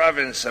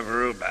 province of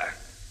Ruba.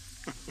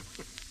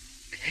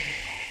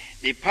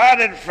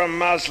 Departed from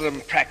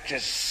Muslim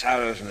practice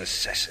out of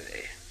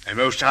necessity. A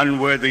most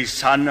unworthy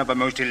son of a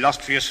most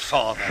illustrious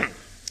father.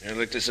 You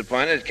look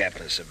disappointed,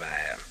 Captain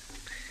Sabaya.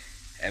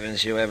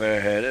 Haven't you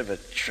ever heard of a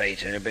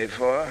traitor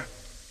before?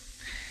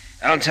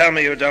 Don't tell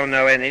me you don't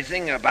know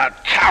anything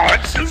about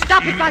cowards.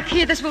 Stop it,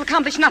 Bakir. This will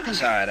accomplish nothing.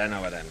 It's all right. I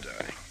know what I'm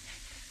doing.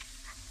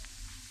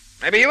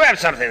 Maybe you have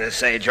something to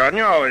say, Jordan.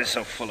 You're always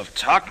so full of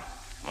talk.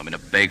 Want me to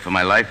beg for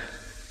my life?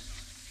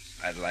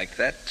 I'd like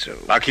that, too.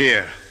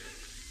 Bakir,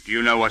 do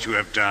you know what you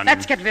have done?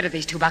 Let's get rid of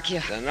these two,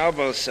 Bakir. The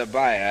noble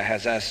Sabaya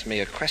has asked me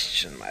a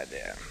question, my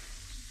dear.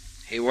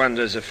 He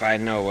wonders if I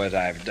know what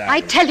I've done. I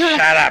tell you...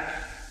 Shut up.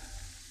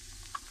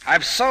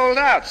 I've sold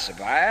out,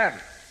 Sabaya.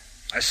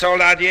 I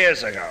sold out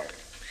years ago.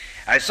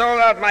 I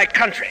sold out my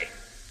country.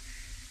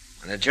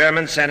 When the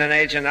Germans sent an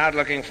agent out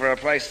looking for a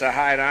place to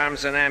hide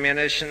arms and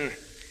ammunition,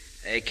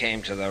 they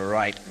came to the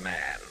right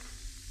man.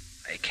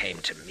 They came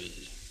to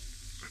me.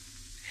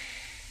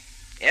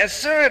 Yes,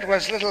 sir, it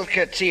was little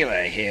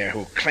Katila here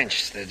who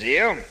clinched the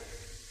deal.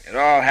 It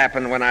all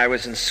happened when I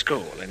was in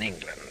school in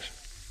England.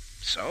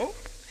 So,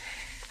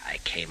 I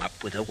came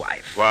up with a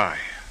wife. Why?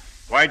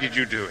 Why did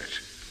you do it?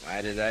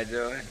 Why did I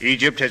do it?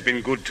 Egypt has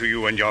been good to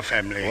you and your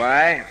family.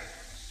 Why?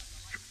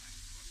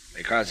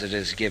 Because it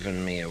has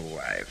given me a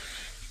wife.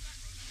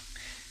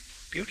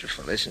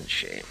 Beautiful, isn't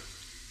she?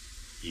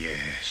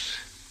 Yes.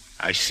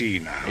 I see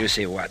now. You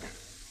see what?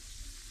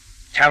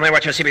 Tell me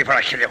what you see before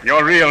I kill you.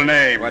 Your real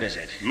name. What is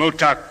it?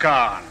 Muta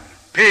Khan.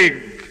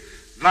 Pig.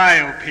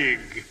 Vile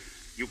pig.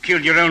 You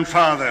killed your own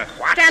father.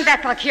 What? Stand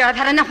back, Bakir. I've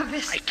had enough of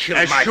this. I killed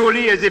As my...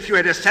 surely as if you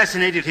had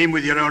assassinated him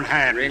with your own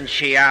hand.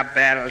 Rinchi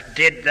Abel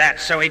did that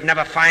so he'd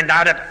never find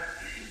out about...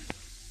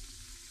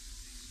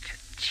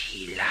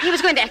 Katila. He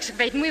was going to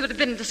excavate, and we would have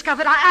been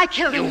discovered. I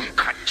killed him. You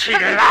Katila.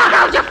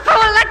 Let go, you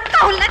fool! Let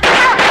go! Let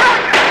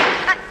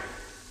go!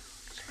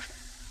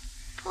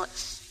 Poor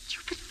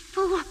stupid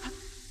fool.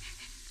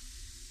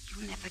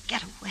 You'll never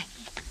get away.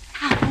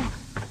 Now.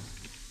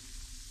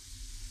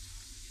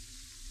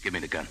 Give me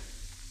the gun.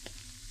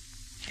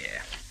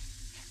 Here.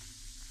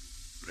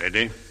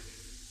 Ready?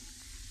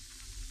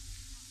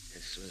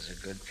 This was a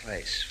good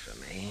place for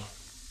me.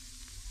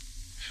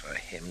 For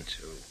him,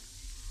 too.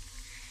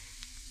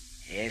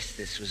 Yes,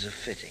 this was a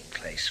fitting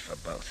place for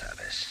both of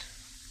us.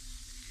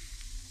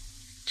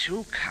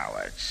 Two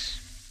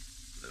cowards.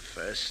 The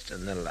first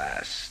and the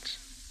last.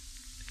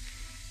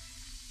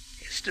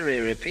 History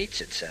repeats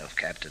itself,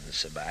 Captain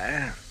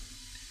Sabaya.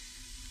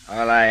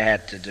 All I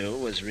had to do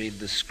was read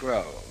the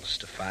scrolls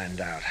to find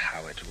out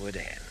how it would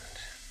end.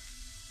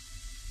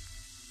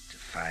 To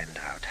find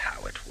out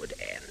how it would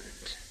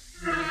end.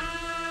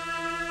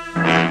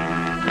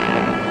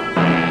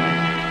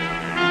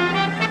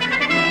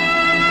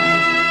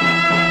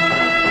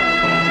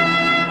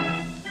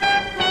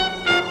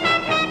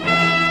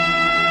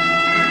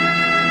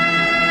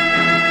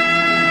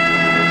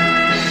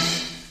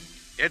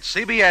 It's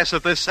CBS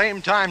at this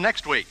same time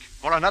next week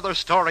for another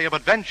story of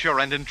adventure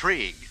and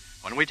intrigue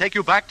when we take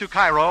you back to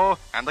Cairo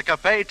and the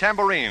Café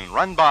Tambourine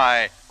run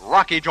by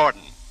Rocky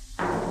Jordan.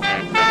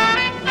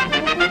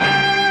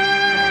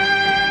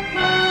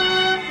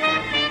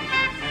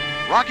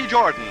 Rocky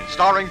Jordan,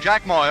 starring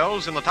Jack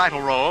Moyles in the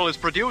title role, is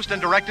produced and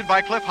directed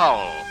by Cliff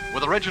Howell,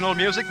 with original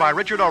music by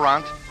Richard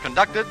Orant,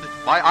 conducted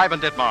by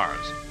Ivan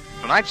Ditmars.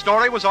 Tonight's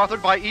story was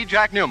authored by E.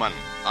 Jack Newman,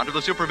 under the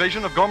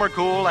supervision of Gomer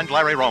Kuhl and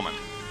Larry Roman.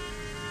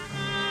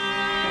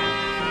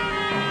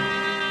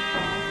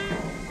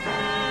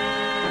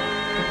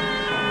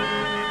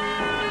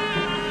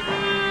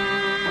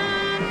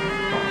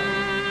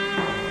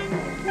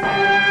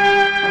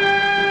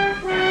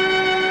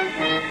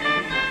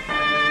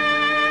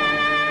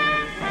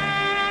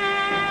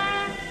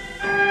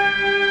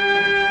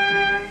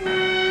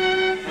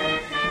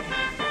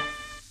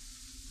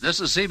 This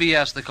is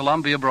CBS, the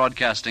Columbia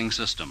Broadcasting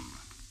System.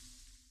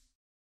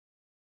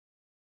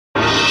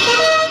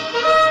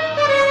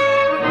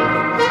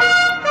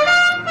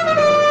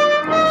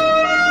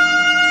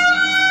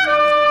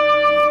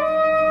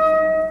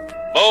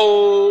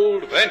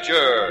 Bold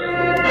Venture.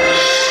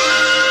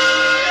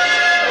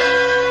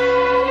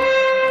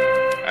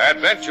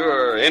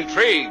 Adventure,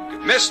 intrigue,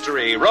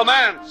 mystery,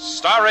 romance,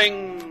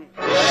 starring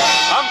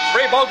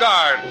Humphrey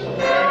Bogart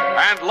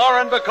and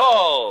Lauren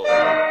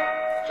Bacall.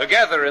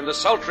 Together in the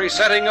sultry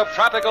setting of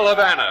tropical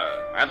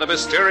Havana and the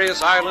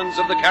mysterious islands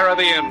of the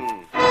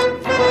Caribbean.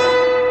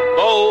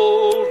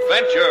 Bold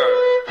Venture.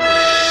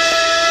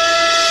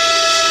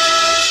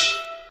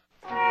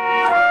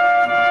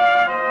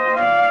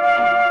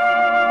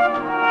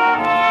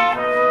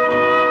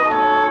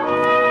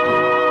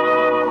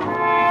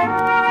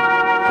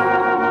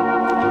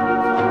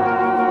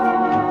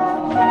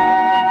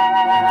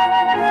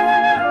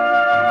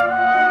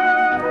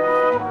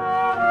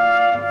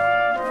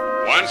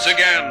 Once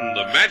again,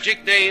 the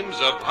magic names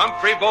of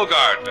Humphrey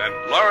Bogart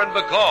and Lauren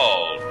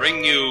Bacall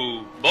bring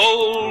you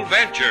Bold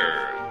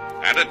Venture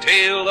and a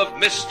tale of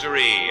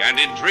mystery and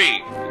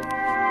intrigue.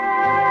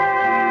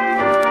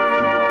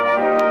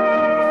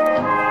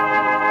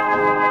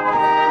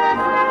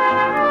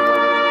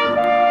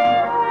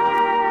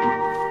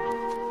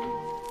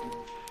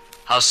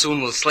 How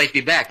soon will Slate be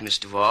back, Miss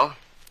Duvall?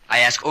 I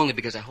ask only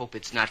because I hope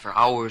it's not for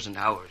hours and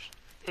hours.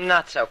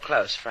 Not so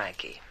close,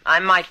 Frankie. I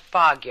might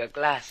fog your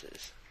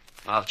glasses.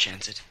 I'll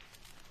chance it.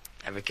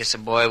 Ever kiss a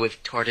boy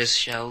with tortoise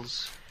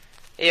shells?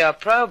 You're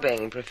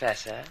probing,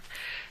 Professor.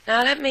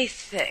 Now, let me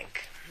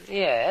think.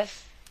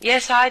 Yes,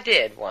 I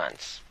did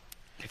once.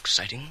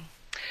 Exciting?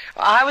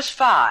 Well, I was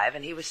 5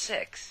 and he was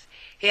 6.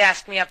 He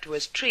asked me up to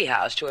his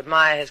treehouse to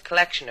admire his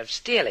collection of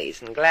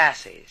steelies and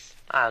glassies.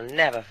 I'll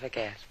never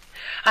forget.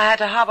 I had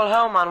to hobble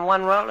home on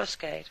one roller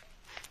skate.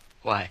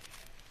 Why?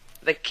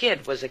 The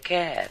kid was a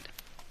cad.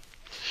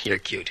 You're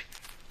cute.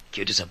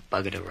 Cute as a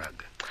bug at a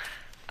rug.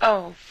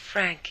 Oh,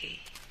 Frankie.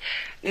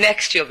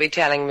 Next you'll be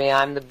telling me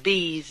I'm the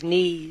bee's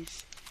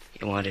knees.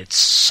 You want it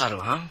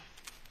subtle, huh?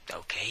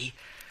 Okay.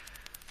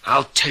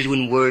 I'll tell you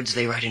in words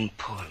they write in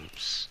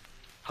poems.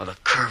 How the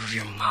curve of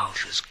your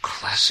mouth is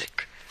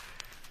classic.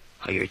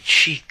 How your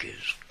cheek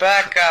is...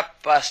 Back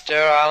up,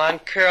 Buster. I'll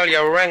uncurl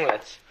your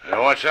ringlets.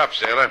 What's up,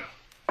 sailor?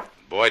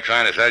 Boy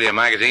trying to sell you a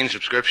magazine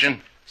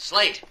subscription?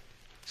 Slate.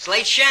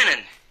 Slate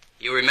Shannon.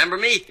 You remember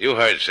me? You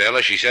heard,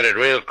 sailor. She said it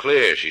real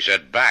clear. She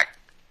said back.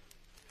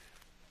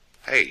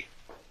 Hey,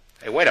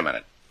 wait a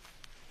minute.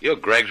 You're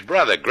Greg's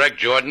brother, Greg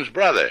Jordan's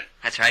brother.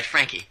 That's right,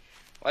 Frankie.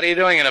 What are you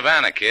doing in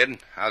Havana, kid?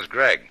 How's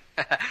Greg?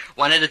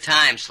 One at a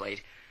time,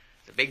 Slate.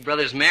 The big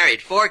brother's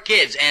married, 4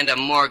 kids, and a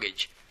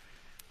mortgage.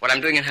 What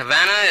I'm doing in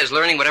Havana is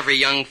learning what every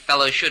young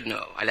fellow should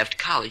know. I left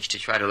college to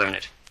try to learn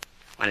it.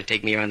 Want to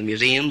take me around the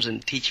museums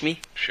and teach me?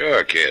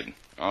 Sure, kid.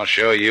 I'll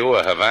show you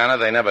a Havana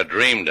they never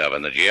dreamed of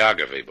in the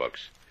geography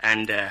books.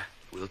 And,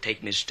 we'll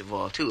take Miss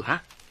Duvall, too, huh?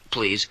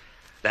 Please.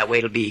 That way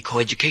it'll be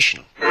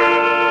coeducational.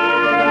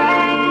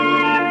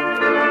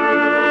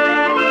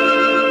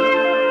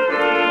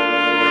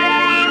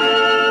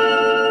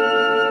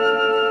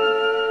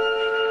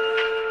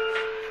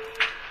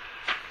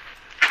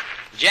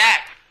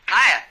 Jack,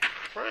 hiya.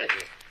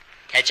 Frankie.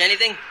 Catch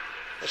anything?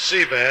 A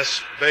sea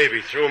bass.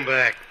 Baby, threw him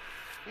back.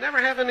 Never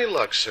have any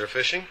luck surf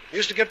fishing.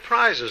 Used to get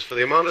prizes for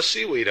the amount of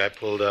seaweed I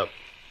pulled up.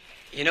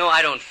 You know,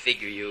 I don't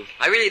figure you.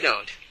 I really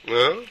don't.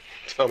 No?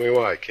 Tell me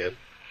why, kid.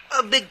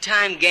 A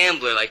big-time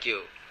gambler like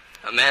you.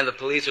 A man the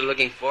police are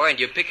looking for, and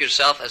you pick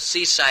yourself a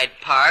seaside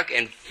park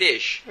and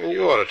fish.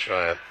 You ought to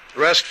try it.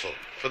 Restful.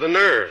 For the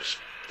nerves.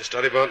 You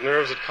study about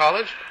nerves at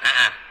college?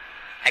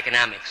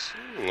 Economics.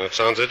 That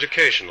sounds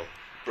educational.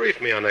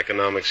 Brief me on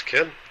economics,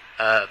 kid.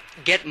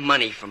 Get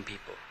money from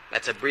people.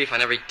 That's a brief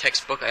on every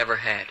textbook I ever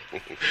had.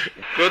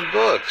 Good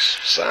books.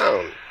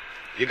 Sound.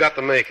 You got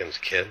the makings,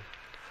 kid.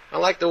 I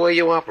like the way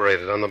you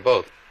operated on the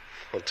boat.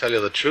 I'll tell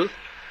you the truth.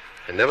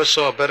 I never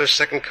saw a better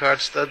second-card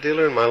stud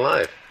dealer in my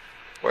life.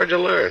 Where'd you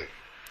learn?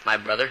 My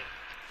brother.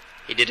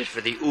 He did it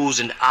for the oohs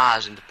and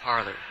ahs in the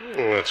parlor.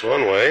 That's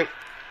one way. Did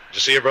you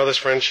see your brother's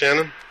friend,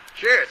 Shannon?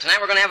 Sure. Tonight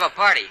we're going to have a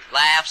party.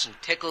 Laughs and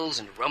tickles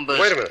and rumbas.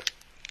 Wait a minute.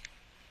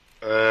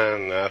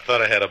 No, I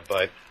thought I had a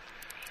bite.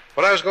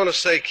 What I was going to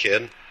say,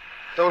 kid,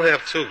 don't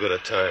have too good a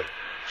time.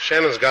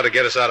 Shannon's got to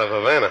get us out of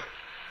Havana.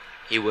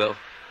 He will.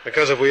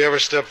 Because if we ever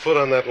step foot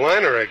on that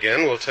liner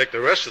again, we'll take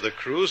the rest of the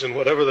cruise in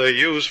whatever they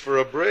use for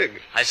a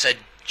brig. I said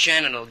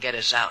Shannon will get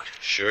us out.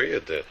 Sure you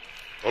did.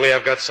 Only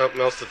I've got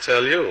something else to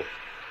tell you.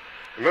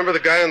 Remember the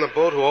guy on the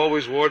boat who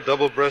always wore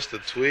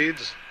double-breasted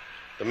tweeds?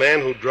 The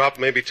man who dropped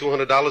maybe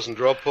 $200 in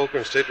draw poker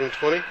in Stateroom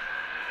 20?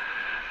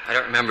 I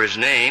don't remember his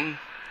name,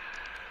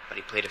 but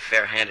he played a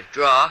fair-handed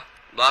draw,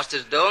 lost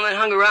his dough, and then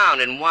hung around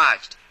and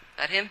watched.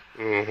 That him?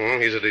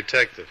 Mm-hmm. He's a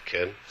detective,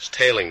 kid. He's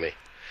tailing me.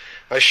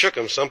 I shook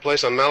him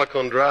someplace on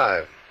Malecon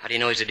Drive. How do you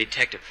know he's a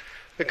detective?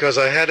 Because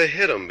I had to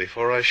hit him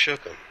before I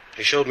shook him.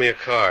 He showed me a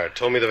card,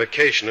 told me the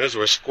vacationers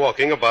were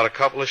squawking about a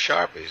couple of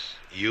Sharpies.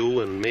 You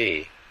and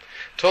me.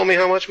 Told me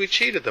how much we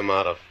cheated them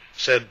out of.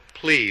 Said,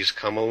 please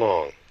come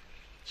along.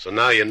 So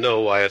now you know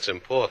why it's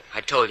important.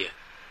 I told you.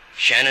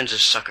 Shannon's a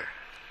sucker.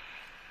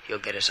 He'll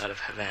get us out of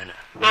Havana.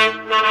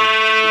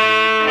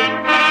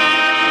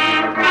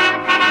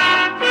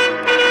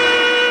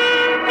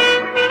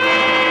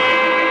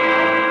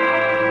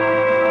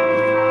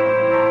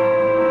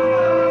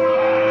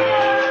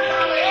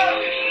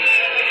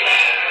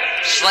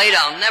 Slade,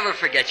 I'll never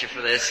forget you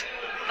for this.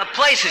 The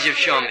places you've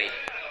shown me.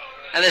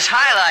 And this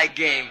highlight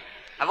game.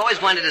 I've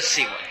always wanted to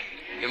see one.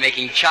 You're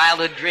making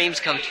childhood dreams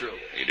come true.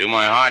 You do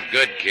my heart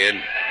good, kid.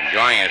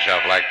 Enjoying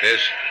yourself like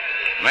this.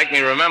 Make me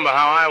remember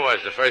how I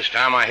was the first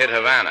time I hit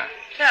Havana.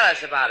 Tell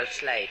us about it,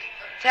 Slade.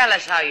 Tell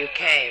us how you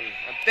came.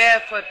 A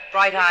barefoot,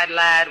 bright-eyed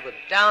lad with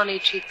downy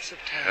cheeks of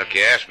tan. Look,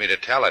 you asked me to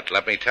tell it.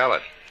 Let me tell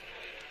it.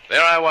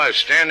 There I was,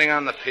 standing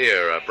on the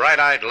pier, a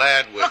bright-eyed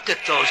lad with... Look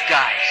at those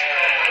guys.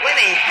 The way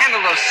they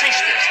handle those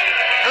sisters.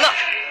 And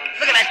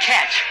look at that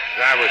catch.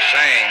 As I was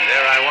saying,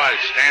 there I was,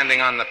 standing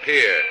on the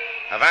pier.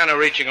 Havana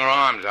reaching her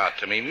arms out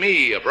to me.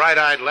 Me, a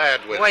bright-eyed lad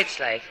with... Wait,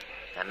 Slade.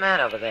 That man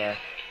over there.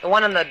 The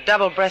one in the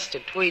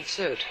double-breasted tweed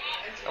suit.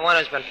 The one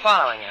who's been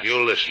following us.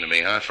 You'll listen to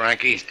me, huh,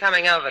 Frankie? He's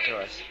coming over to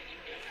us.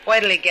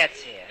 Wait till he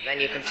gets here. Then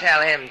you can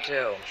tell him,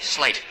 too.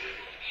 Slate.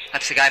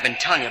 That's the guy I've been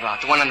telling you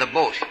about. The one on the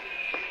boat.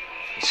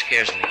 He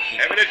scares me.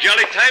 Having a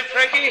jolly time,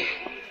 Frankie?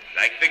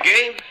 Like the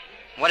game?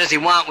 What does he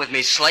want with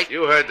me, Slate?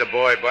 You heard the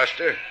boy,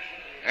 Buster.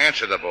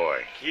 Answer the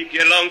boy. Keep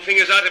your long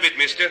fingers out of it,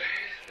 mister.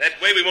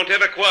 That way we won't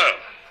have a quarrel.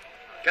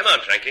 Come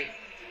on, Frankie.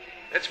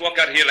 Let's walk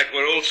out here like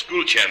we're old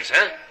school chums,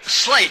 huh?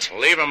 Slate!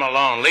 Leave him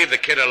alone. Leave the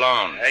kid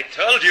alone. I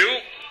told you.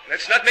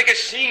 Let's not make a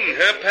scene,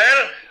 huh,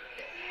 pal?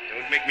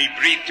 Don't make me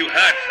breathe too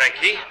hard,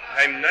 Frankie.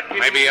 I'm not...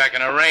 Maybe I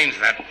can arrange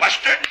that,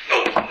 Buster.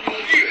 Oh.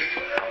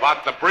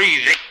 About the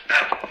breathing.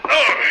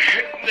 Oh,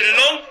 the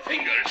long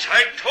fingers.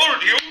 I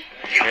told you.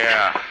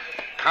 Yeah.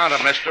 Count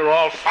 'em, mister.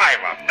 All 5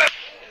 of them.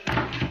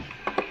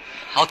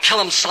 I'll kill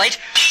him, Slate.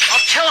 I'll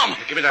kill him.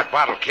 Give me that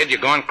bottle, kid. You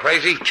going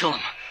crazy? Kill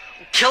him.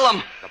 Kill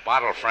him. The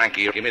bottle,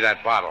 Frankie. Give me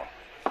that bottle.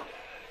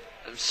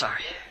 I'm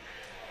sorry.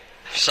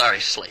 I'm sorry,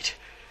 Slate.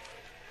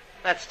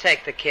 Let's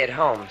take the kid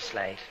home,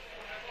 Slate.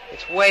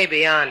 It's way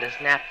beyond his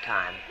nap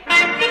time.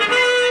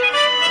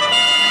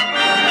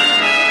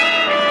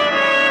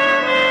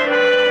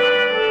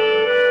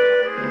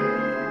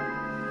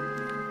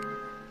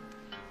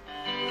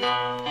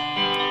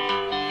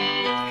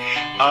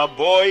 A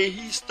boy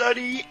he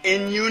study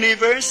in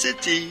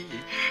university,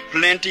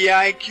 plenty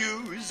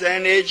IQs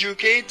and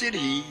educated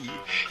he.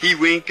 He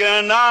wink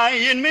an eye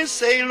in Miss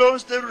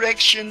Sailor's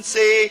direction,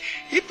 say,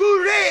 hip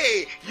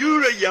hooray,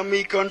 you're a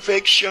yummy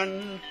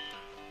confection.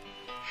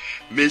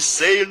 Miss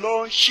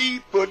Sailor, she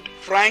put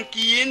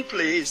Frankie in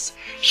place.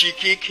 She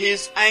kick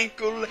his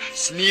ankle,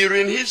 sneer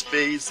in his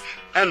face.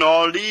 And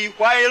all the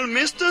while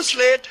Mr.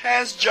 Slate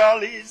has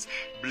jollies,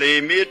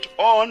 blame it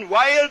on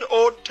wild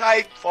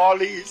oat-type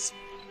follies.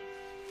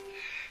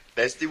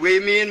 That's the way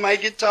me and my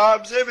guitar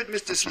observe it,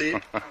 Mr.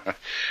 Slate.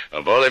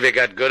 Well, both of you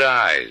got good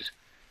eyes.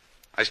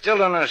 I still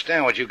don't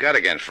understand what you got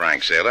against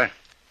Frank, Sailor.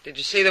 Did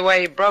you see the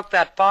way he broke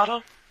that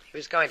bottle? He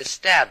was going to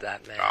stab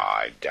that man. Oh,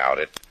 I doubt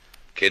it.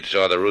 Kid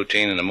saw the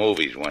routine in the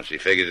movies once. He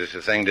figures it's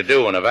the thing to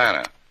do in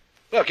Havana.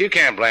 Look, you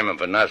can't blame him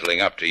for nuzzling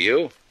up to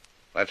you.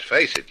 Let's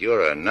face it,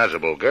 you're a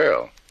nuzzable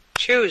girl.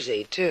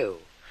 Choosy, too.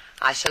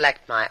 I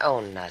select my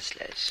own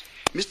nuzzlers.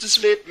 Mr.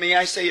 Slate, may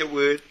I say a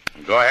word?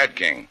 Go ahead,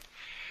 King.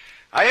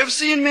 I have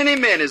seen many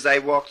men as I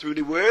walk through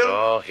the world.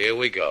 Oh, here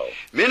we go.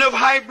 Men of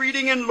high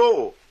breeding and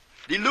low.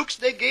 The looks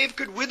they gave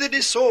could wither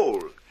the soul.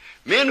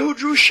 Men who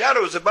drew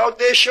shadows about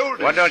their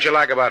shoulders. What don't you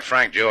like about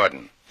Frank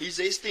Jordan? He's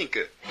a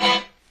stinker.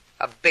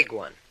 A big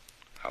one.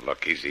 Now,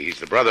 look, he's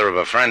the brother of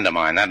a friend of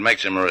mine. That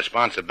makes him a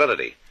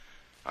responsibility.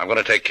 I'm going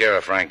to take care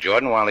of Frank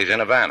Jordan while he's in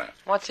Havana.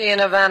 What's he in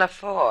Havana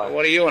for? Well,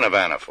 what are you in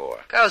Havana for?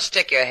 Go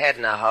stick your head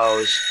in a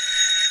hose.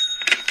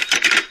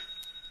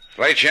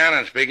 Slate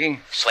Shannon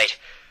speaking. Slate,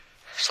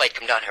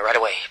 come down here right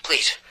away.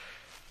 Please.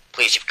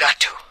 Please, you've got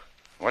to.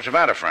 What's the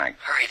matter, Frank?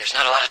 Hurry, there's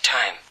not a lot of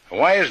time.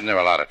 Why isn't there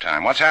a lot of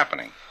time? What's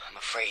happening? I'm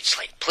afraid,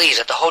 Slate. Please,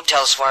 at the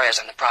Hotel Suarez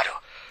on the Prado.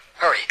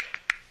 Hurry.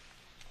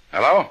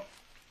 Hello?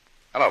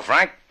 Hello,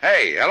 Frank?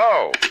 Hey,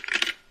 hello.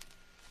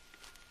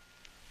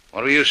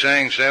 What were you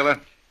saying, Sailor?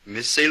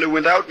 Miss Sailor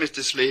went out,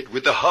 Mr. Slate,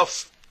 with the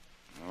huff.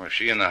 Well, if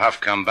she and the huff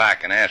come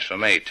back and ask for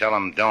me, tell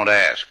them don't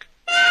ask.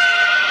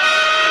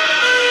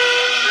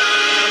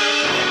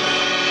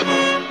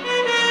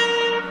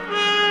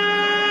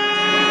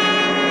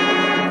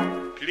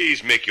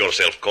 Please, make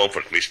yourself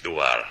comfort, Miss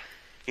Duval.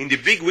 In the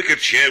big wicker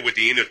chair with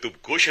the inner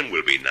tube cushion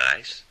will be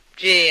nice.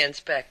 Gee,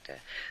 Inspector,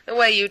 the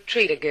way you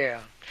treat a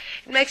girl.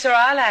 It makes her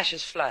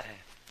eyelashes flutter.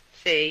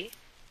 See?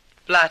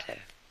 Flutter.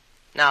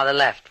 Now the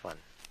left one.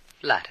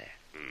 Flutter.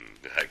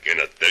 I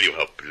cannot tell you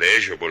how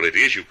pleasurable it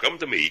is you come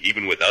to me,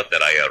 even without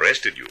that I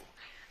arrested you.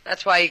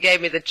 That's why you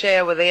gave me the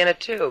chair with the inner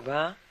tube,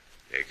 huh?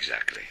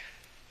 Exactly.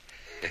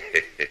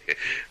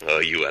 Oh,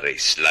 you are a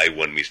sly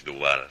one, Miss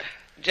Duval.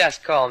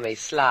 Just call me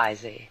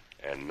Slizy.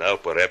 And now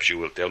perhaps you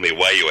will tell me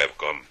why you have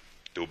come.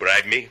 To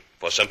bribe me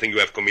for something you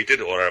have committed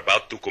or are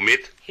about to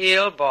commit?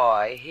 Heel,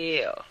 boy,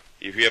 heel.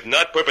 If you have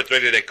not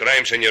perpetrated a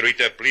crime,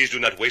 senorita, please do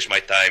not waste my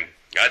time.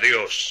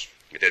 Adios.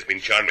 It has been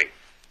charming.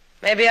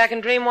 Maybe I can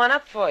dream one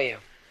up for you.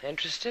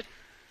 Interested?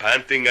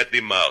 Panting at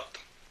the mouth.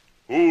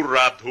 Who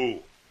robbed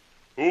who?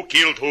 Who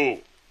killed who?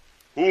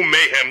 Who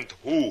mayhemed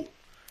who?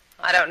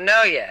 I don't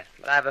know yet,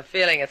 but I have a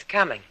feeling it's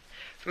coming.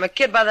 From a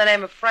kid by the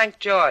name of Frank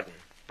Jordan,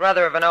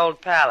 brother of an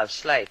old pal of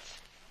Slate's.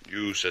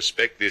 You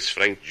suspect this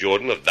Frank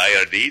Jordan of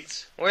dire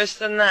deeds? Worse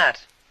than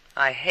that.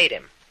 I hate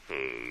him.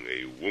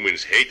 A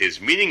woman's hate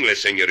is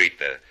meaningless,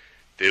 senorita,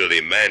 till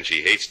the man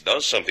she hates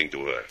does something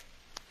to her.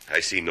 I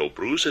see no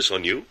bruises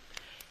on you.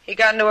 He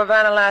got into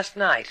Havana last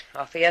night,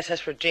 off the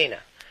SS Regina.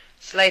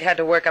 Slate had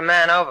to work a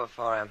man over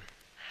for him.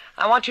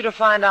 I want you to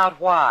find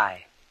out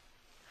why.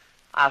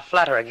 I'll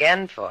flutter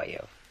again for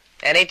you,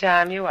 any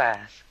time you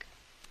ask.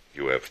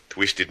 You have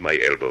twisted my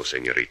elbow,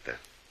 senorita.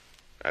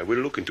 I will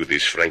look into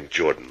this Frank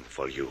Jordan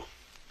for you.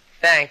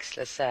 Thanks,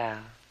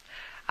 LaSalle.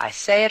 I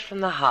say it from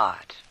the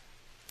heart.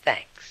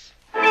 Thanks.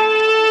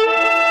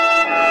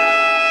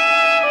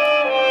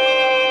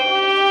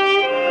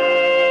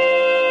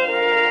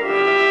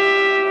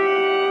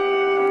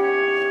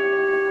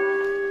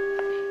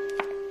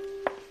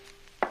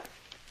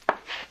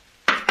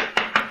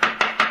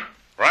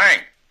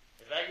 Frank.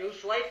 Is that you,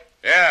 Slate?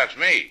 Yeah, it's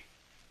me.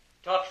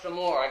 Talk some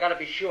more. I gotta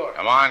be sure.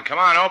 Come on,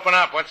 open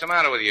up. What's the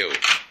matter with you?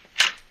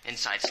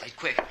 Inside, Slate,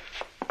 quick.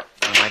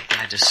 Well, am I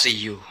glad to see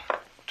you.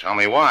 Tell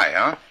me why,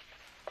 huh?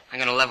 I'm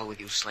gonna level with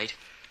you, Slate.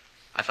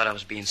 I thought I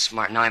was being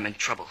smart. Now I'm in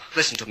trouble.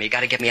 Listen to me. You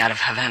gotta get me out of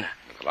Havana.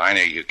 Well, I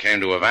knew you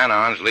came to Havana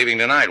on leaving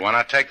tonight. Why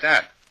not take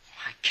that?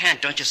 I can't,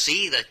 don't you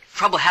see? The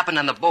trouble happened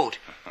on the boat.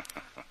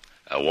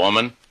 A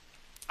woman?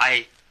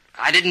 I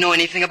didn't know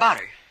anything about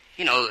her.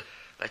 You know,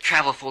 the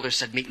travel folder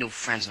said meet new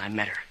friends, and I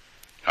met her.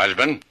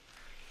 Husband?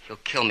 He'll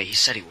kill me. He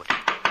said he would.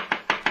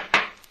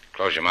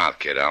 Close your mouth,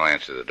 kid. I'll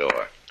answer the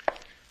door.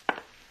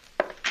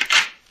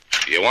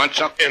 You want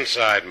something?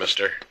 Inside,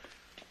 mister.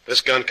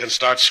 This gun can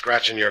start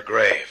scratching your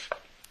grave.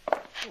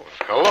 Oh,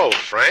 hello,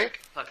 Frank.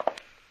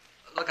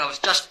 Look, I was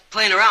just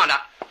playing around.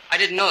 I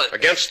didn't know it.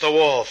 Against the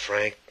wall,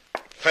 Frank.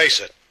 Face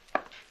it.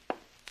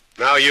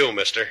 Now you,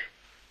 mister.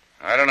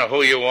 I don't know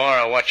who you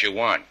are or what you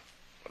want.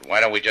 But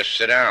why don't we just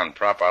sit down,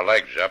 prop our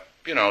legs up,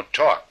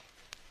 talk?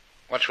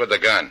 What's with the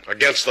gun?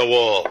 Against the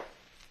wall.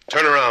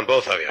 Turn around,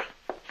 both of you.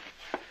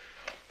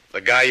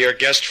 The guy your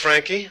guest,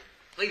 Frankie?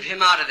 Leave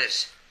him out of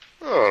this.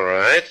 All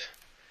right.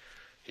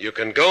 You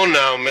can go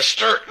now,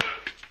 mister.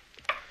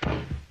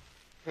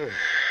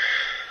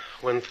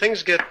 When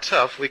things get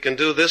tough, we can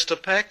do this to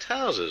packed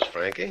houses,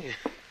 Frankie.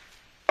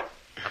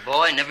 A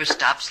boy never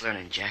stops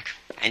learning, Jack.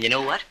 And you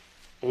know what?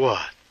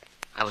 What?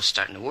 I was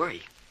starting to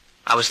worry.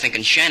 I was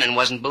thinking Shannon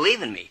wasn't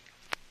believing me.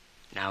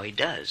 Now he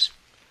does.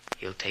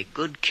 He'll take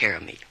good care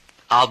of me.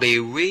 I'll be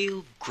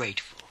real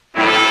grateful.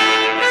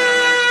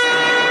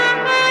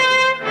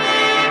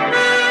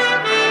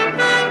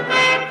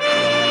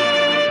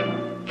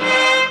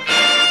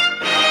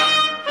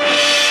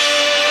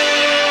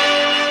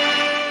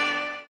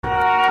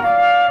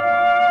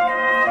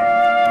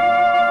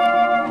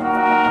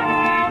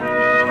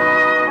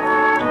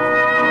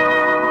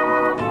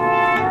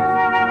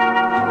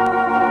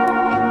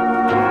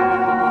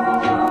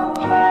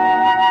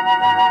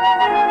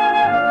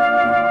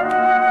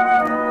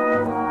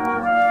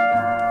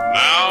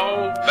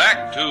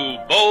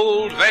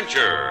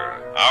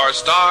 Our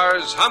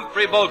stars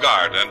Humphrey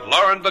Bogart and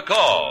Lauren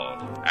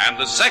Bacall, and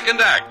the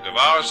second act of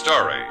our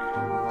story.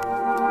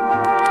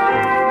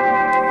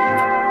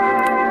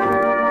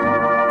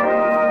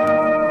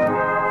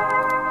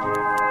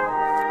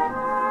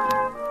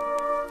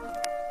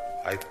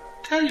 I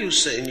tell you,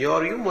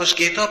 senor, you must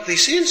get up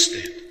this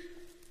instant.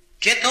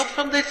 Get up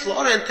from the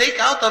floor and take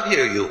out of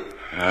here, you.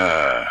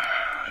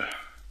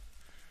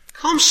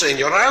 Come,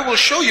 senor, I will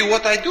show you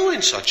what I do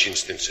in such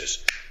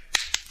instances.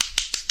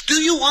 Do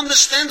you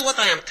understand what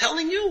I am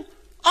telling you?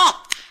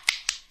 Up!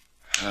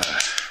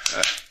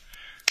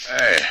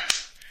 Hey,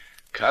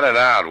 cut it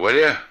out, will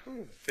you?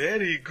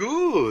 Very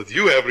good.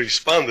 You have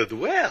responded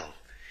well.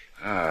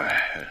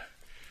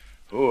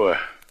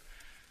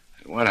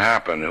 What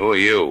happened? Who are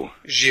you?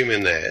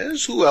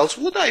 Jimenez. Who else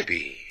would I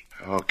be?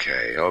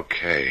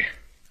 Okay.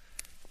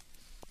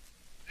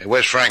 Hey,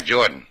 where's Frank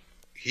Jordan?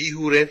 He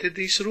who rented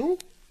this room?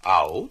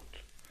 Out.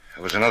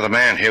 There was another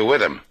man here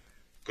with him.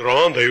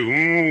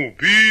 Grande,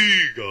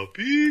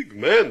 big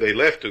man. They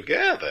left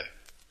together.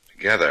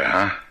 Together,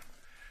 huh?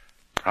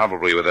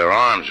 Probably with their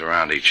arms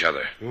around each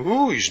other.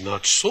 Oh, it's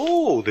not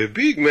so. The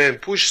big man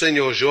pushed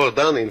Senor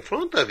Jordan in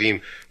front of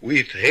him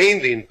with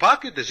hand in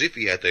pocket as if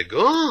he had a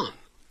gun.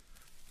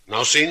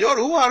 Now, Senor,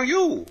 who are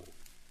you?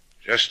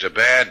 Just a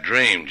bad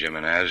dream,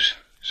 Jimenez.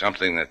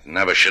 Something that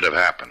never should have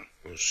happened.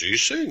 Si,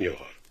 Senor.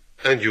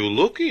 And you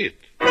look it.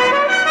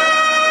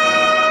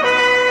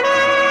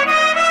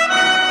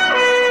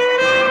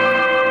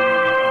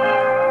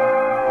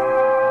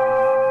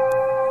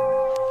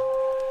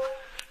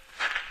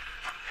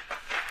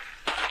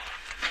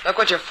 Look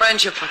what your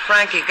friendship for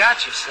Frankie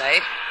got you,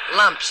 Slade.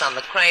 Lumps on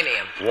the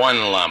cranium. One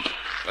lump.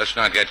 Let's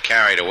not get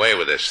carried away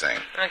with this thing.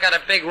 I got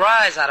a big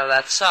rise out of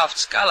that soft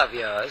skull of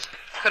yours.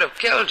 Could have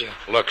killed you.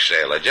 Look,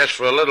 sailor, just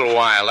for a little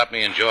while, let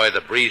me enjoy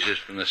the breezes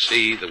from the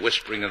sea, the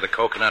whispering of the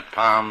coconut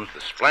palms,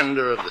 the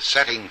splendor of the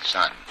setting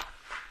sun.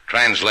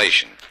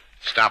 Translation.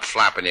 Stop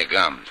flapping your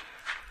gums.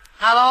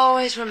 I'll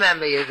always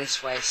remember you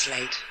this way,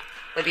 Slate.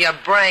 With your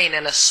brain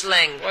in a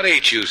sling. What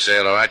eats you,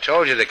 sailor? I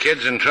told you the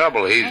kid's in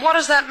trouble. What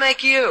does that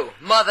make you,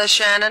 Mother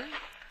Shannon?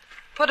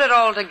 Put it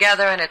all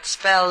together and it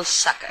spells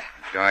sucker.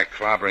 Guy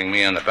clobbering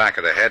me on the back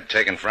of the head,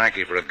 taking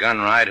Frankie for a gun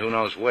ride, who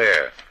knows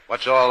where.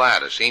 What's all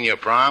that, a senior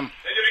prom?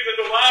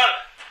 Senorita Duval,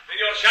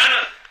 Senor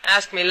Shannon.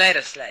 Ask me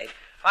later, Slade.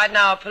 Right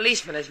now a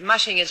policeman is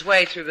mushing his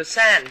way through the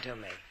sand to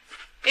me.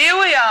 Here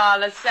we are,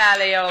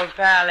 LaSalle, old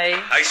pally.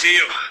 I see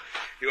you.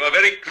 You are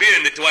very clear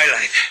in the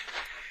twilight.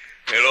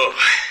 Hello.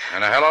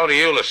 And a hello to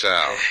you,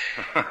 LaSalle.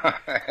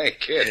 Hey,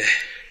 kid,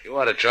 you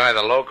ought to try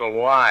the local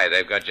Y.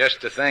 They've got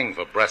just the thing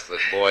for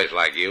breathless boys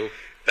like you.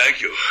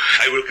 Thank you.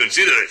 I will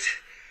consider it.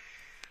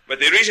 But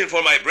the reason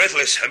for my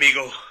breathless,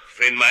 amigo,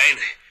 friend mine,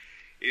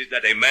 is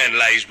that a man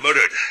lies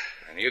murdered.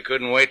 And you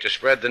couldn't wait to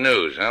spread the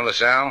news, huh,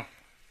 LaSalle?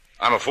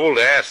 I'm a fool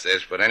to ask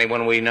this, but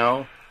anyone we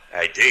know?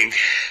 I think.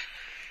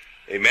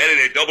 A man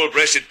in a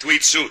double-breasted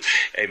tweed suit.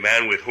 A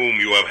man with whom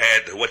you have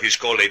had what is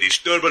called a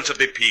disturbance of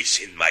the peace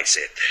in my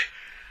set.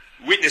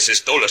 Witnesses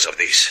told us of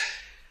this.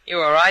 You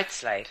were right,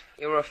 Slate.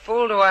 You were a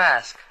fool to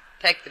ask.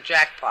 Take the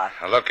jackpot.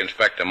 Now, look,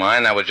 Inspector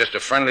mine, that was just a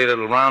friendly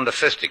little round of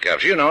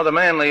fisticuffs. You know, the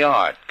manly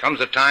art.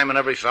 Comes a time in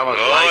every fellow's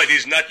life. No, it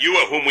is not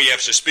you of whom we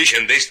have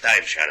suspicion this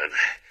time, Shannon,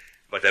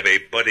 but of a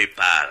buddy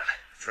pal,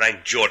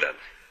 Frank Jordan.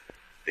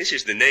 This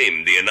is the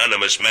name the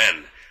anonymous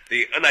man,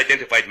 the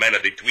unidentified man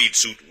of the tweed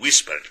suit,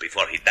 whispered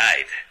before he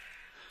died.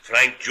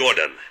 Frank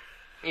Jordan.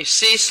 You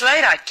see,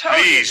 Slate, I told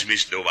you. Please,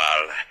 Miss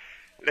Duval,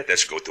 let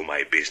us go to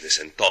my business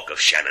and talk of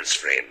Shannon's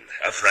friend,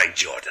 Frank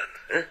Jordan.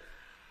 Huh?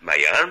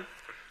 My arm?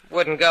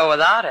 Wouldn't go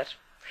without it.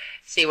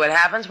 See what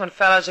happens when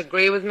fellows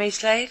agree with me,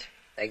 Slate?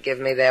 They give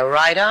me their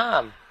right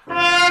arm.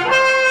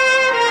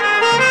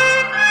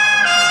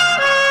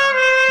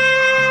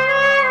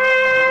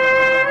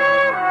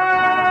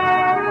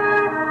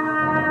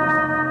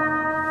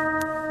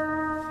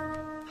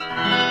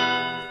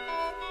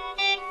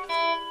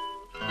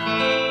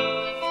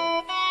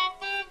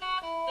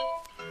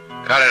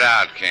 Cut it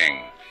out,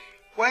 King.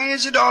 Why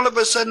is it all of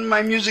a sudden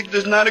my music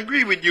does not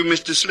agree with you,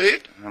 Mr.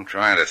 Slate? I'm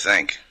trying to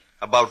think.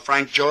 About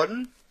Frank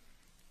Jordan?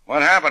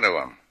 What happened to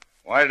him?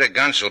 Why did a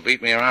gunsel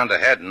beat me around the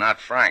head and not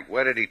Frank?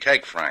 Where did he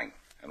take Frank?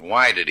 And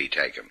why did he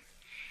take him?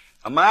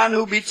 A man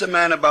who beats a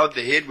man about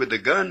the head with a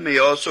gun may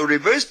also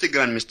reverse the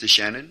gun, Mr.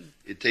 Shannon.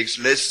 It takes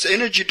less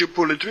energy to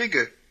pull a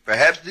trigger.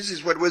 Perhaps this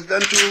is what was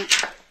done to...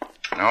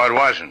 No, it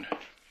wasn't.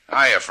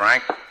 Hiya,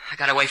 Frank. I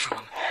got away from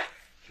him.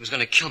 He was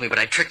going to kill me, but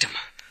I tricked him.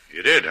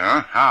 You did,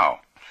 huh? How?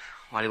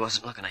 While he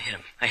wasn't looking, I hit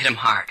him. I hit him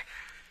hard.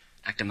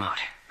 Knocked him out.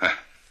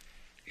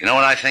 You know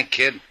what I think,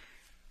 kid?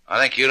 I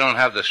think you don't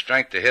have the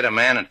strength to hit a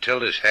man and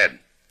tilt his head.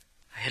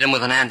 I hit him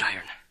with an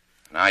andiron.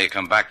 Now you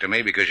come back to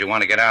me because you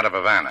want to get out of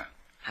Havana.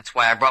 That's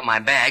why I brought my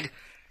bag.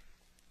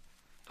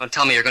 Don't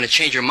tell me you're going to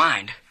change your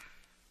mind.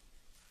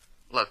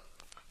 Look,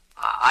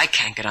 I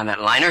can't get on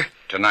that liner.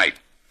 Tonight,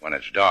 when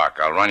it's dark,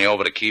 I'll run you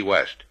over to Key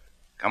West.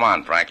 Come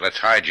on, Frank, let's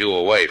hide you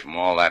away from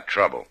all that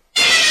trouble.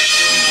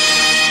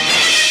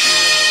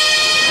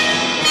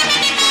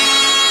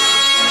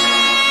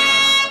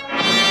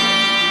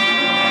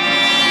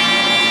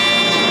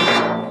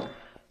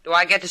 Do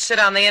I get to sit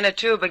on the inner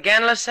tube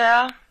again,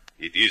 LaSalle?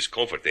 It is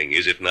comforting,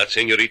 is it not,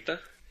 senorita?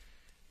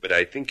 But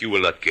I think you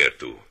will not care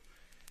to.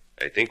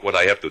 I think what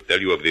I have to tell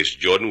you of this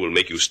Jordan will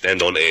make you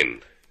stand on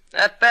end.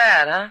 That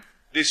bad, huh?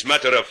 This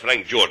matter of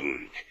Frank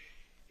Jordan.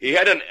 He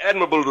had an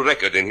admirable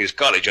record in his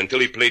college until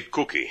he played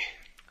hooky.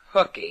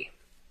 Hooky?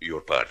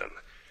 Your pardon.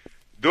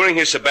 During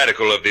his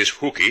sabbatical of this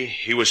hooky,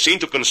 he was seen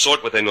to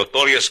consort with a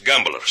notorious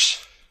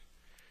gamblers.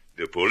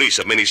 The police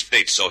of many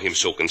states saw him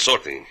so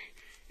consorting.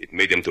 It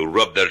made them to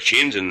rub their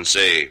chins and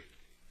say,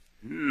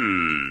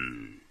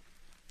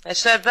 They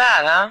said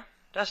that, huh?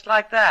 Just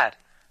like that.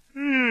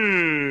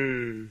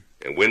 And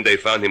when they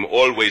found him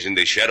always in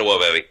the shadow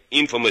of an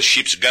infamous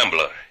ship's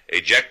gambler,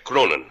 a Jack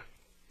Cronin,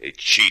 a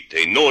cheat,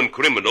 a known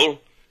criminal,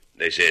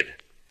 they said,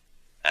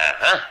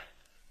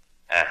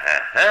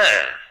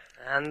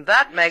 And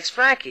that makes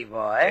Frankie,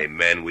 boy. A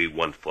man we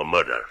want for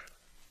murder.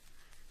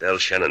 Tell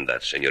Shannon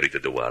that, Senorita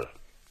Duval.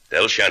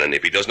 Tell Shannon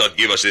if he does not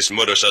give us this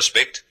murder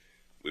suspect,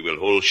 we will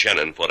hold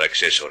Shannon for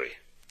accessory.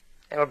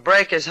 It'll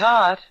break his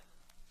heart,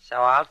 so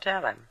I'll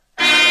tell him.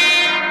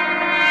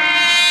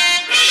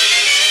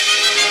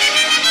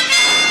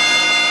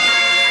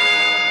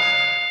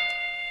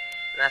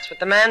 That's what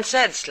the man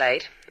said,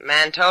 Slate. The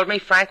man told me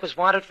Frank was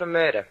wanted for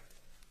murder.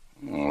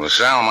 Well,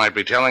 LaSalle might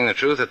be telling the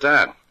truth at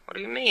that. What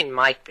do you mean,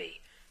 might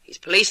be? He's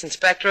police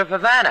inspector of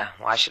Havana.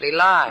 Why should he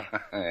lie?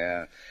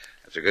 Yeah,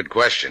 that's a good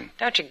question.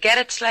 Don't you get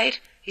it, Slate?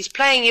 He's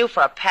playing you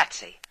for a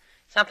patsy.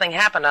 Something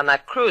happened on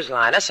that cruise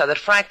liner so that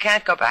Frank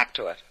can't go back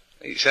to it.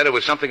 He said it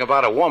was something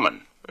about a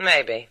woman.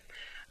 Maybe.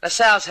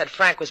 LaSalle said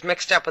Frank was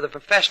mixed up with a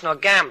professional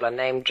gambler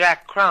named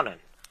Jack Cronin.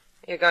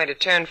 You're going to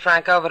turn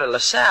Frank over to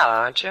LaSalle,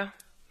 aren't you?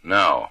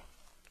 No.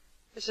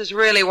 This is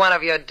really one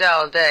of your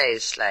dull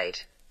days,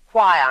 Slate.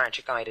 Why aren't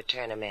you going to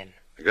turn him in?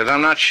 Because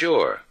I'm not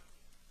sure.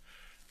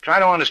 Try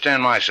to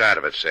understand my side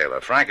of it,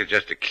 Sailor. Frank is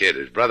just a kid.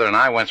 His brother and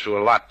I went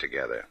through a lot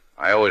together.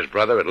 I owe his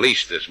brother at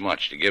least this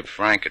much to give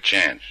Frank a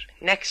chance.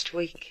 Next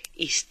week,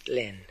 East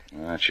Lynne.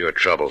 That's your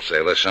trouble,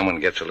 Sailor. Someone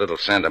gets a little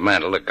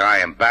sentimental. A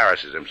guy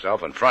embarrasses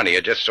himself in front of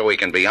you just so he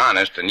can be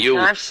honest, and you...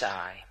 I'm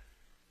sorry.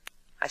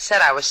 I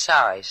said I was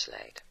sorry,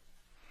 Slate.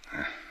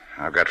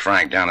 I've got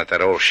Frank down at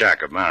that old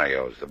shack of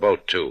Mario's, the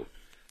boat, too.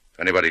 If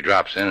anybody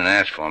drops in and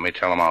asks for me,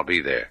 tell him I'll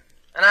be there.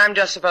 And I'm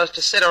just supposed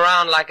to sit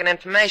around like an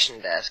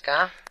information desk,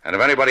 huh? And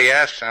if anybody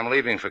asks, I'm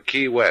leaving for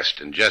Key West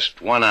in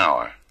just 1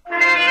 hour.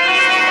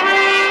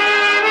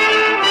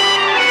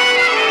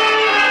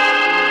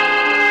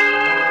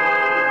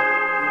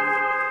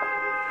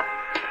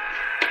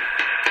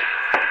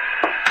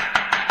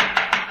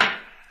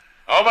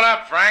 Open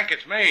up, Frank.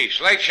 It's me,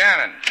 Slate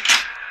Shannon.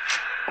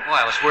 Boy,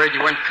 I was worried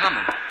you weren't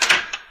coming.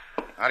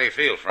 How do you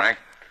feel, Frank?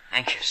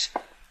 Anxious.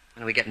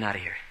 When are we getting out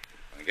of here?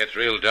 When it gets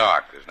real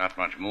dark, there's not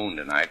much moon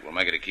tonight. We'll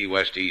make it to Key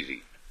West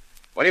easy.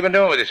 What have you been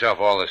doing with yourself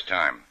all this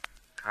time?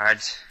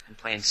 Cards and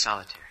playing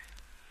solitaire.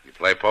 You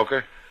play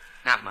poker?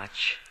 Not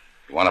much.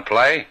 You want to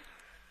play?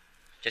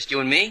 Just you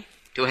and me?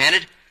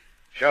 Two-handed?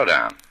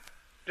 Showdown.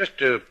 Just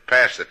to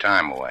pass the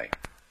time away.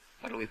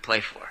 What do we play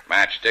for?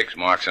 Matchsticks,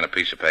 marks on a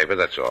piece of paper,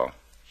 that's all.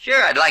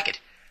 Sure, I'd like it.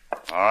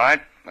 All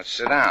right, let's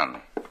sit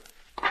down.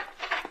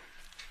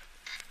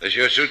 This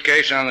your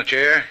suitcase on the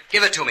chair?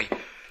 Give it to me.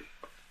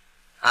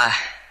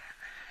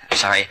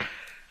 Sorry.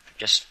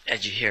 Just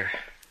edgy here.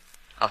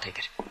 I'll take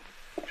it.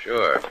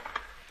 Sure.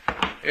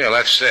 Here,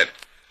 let's sit.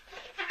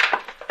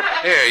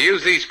 Here,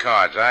 use these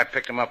cards. I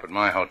picked them up at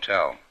my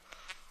hotel.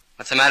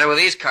 What's the matter with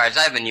these cards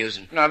I've been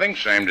using? Nothing.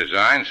 Same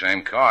design,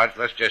 same cards.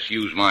 Let's just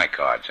use my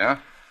cards, huh?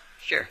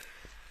 Sure.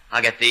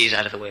 I'll get these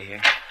out of the way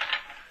here.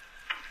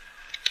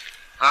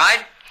 All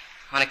right.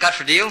 Want to cut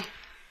for deal?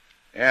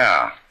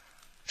 Yeah.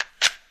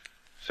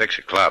 6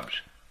 of clubs.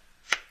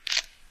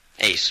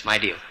 Ace, my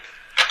deal.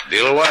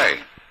 Deal away.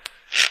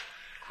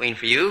 Queen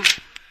for you.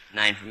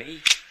 9 for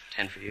me.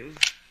 10 for you.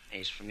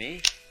 Ace for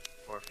me.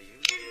 4 for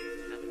you.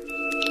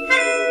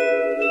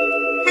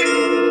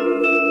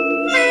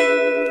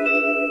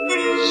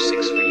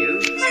 6 for you.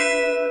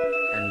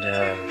 And,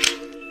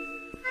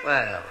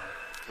 well,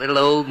 little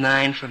old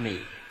 9 for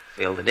me.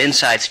 Filled it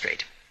inside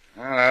straight.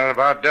 Well, that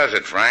about does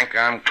it, Frank.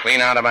 I'm clean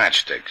out of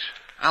matchsticks.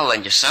 I'll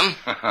lend you some.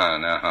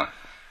 No,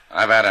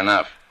 I've had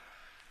enough.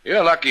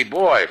 You're a lucky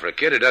boy for a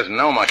kid who doesn't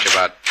know much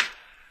about...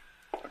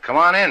 Well, come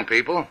on in,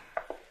 people.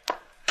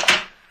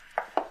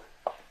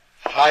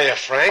 Hiya,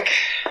 Frank.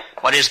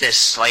 What is this,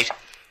 Slate?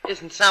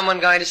 Isn't someone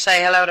going to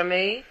say hello to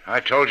me?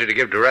 I told you to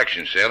give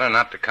directions, Sailor,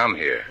 not to come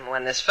here.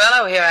 When this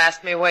fellow here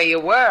asked me where you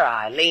were,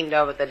 I leaned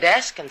over the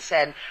desk and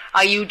said,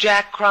 "Are you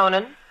Jack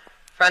Cronin?"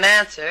 For an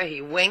answer,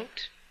 he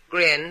winked,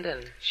 grinned,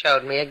 and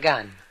showed me a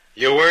gun.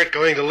 You weren't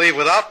going to leave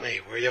without me,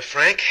 were you,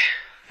 Frank?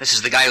 This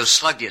is the guy who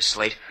slugged you,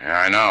 Slate.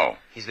 Yeah, I know.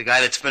 He's the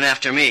guy that's been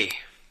after me.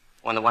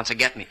 One that wants to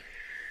get me.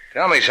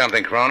 Tell me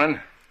something, Cronin.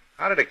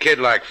 How did a kid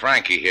like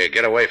Frankie here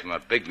get away from a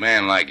big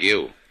man like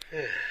you?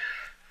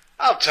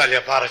 I'll tell you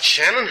about it,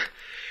 Shannon.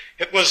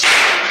 It was...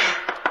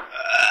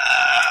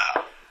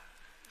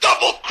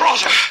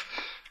 double-crosser.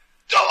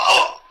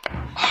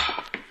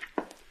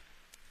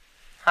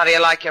 How do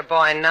you like your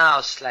boy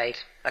now,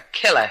 Slate? A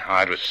killer.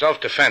 Oh, it was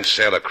self-defense,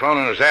 Sailor.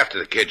 Cronin was after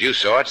the kid. You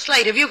saw it.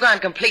 Slate, have you gone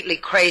completely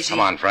crazy? Come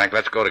on, Frank.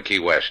 Let's go to Key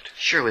West.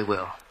 Sure we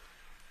will.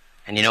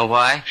 And you know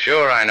why?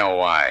 Sure I know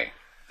why.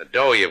 The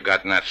dough you've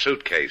got in that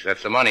suitcase,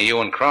 that's the money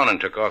you and Cronin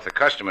took off the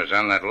customers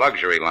on that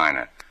luxury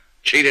liner.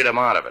 Cheated them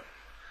out of it.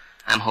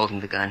 I'm holding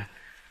the gun.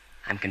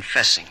 I'm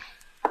confessing.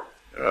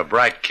 You're a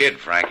bright kid,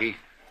 Frankie.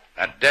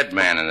 That dead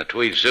man in the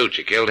tweed suit,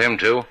 you killed him,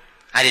 too?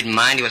 I didn't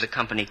mind. He was a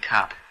company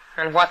cop.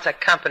 And what's a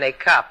company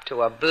cop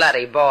to a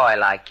bloody boy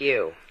like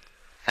you?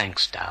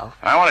 Thanks, Dal.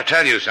 I want to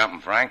tell you something,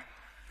 Frank.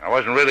 I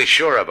wasn't really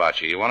sure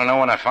about you. You want to know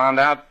when I found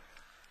out?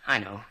 I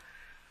know.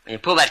 When you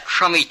pulled that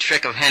crummy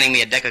trick of handing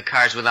me a deck of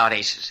cards without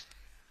aces.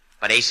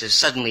 But aces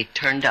suddenly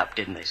turned up,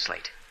 didn't they,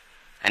 Slate?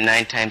 And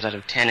 9 times out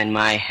of 10 in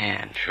my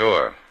hand.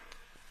 Sure.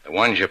 The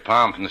ones you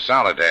palmed from the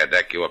solitaire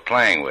deck you were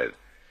playing with.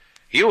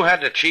 You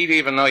had to cheat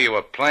even though you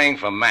were playing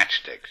for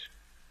matchsticks.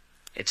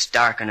 It's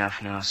dark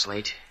enough now,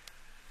 Slate.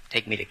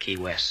 Take me to Key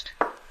West.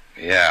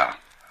 Yeah,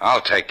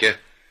 I'll take you.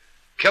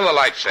 Kill the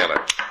light,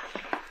 Sailor.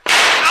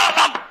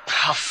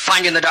 I'll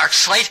find you in the dark,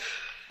 Slate.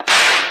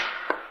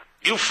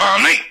 You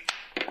found me?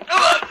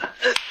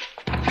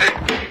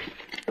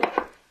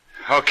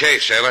 Okay,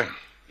 sailor.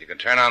 You can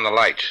turn on the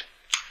lights.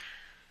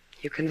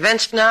 You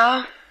convinced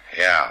now?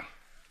 Yeah.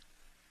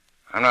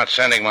 I'm not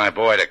sending my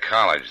boy to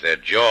college. Their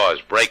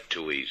jaws break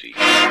too easy.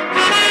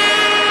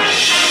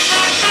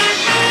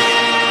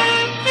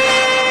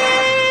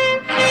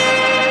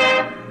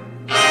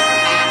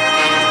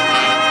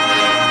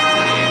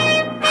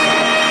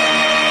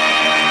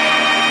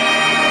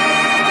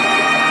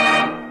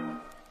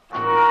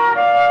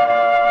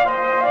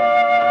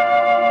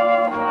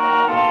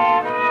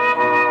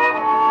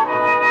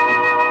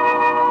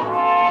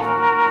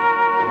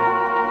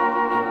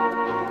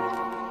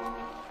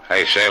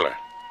 Hey, sailor.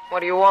 What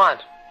do you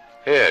want?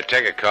 Here,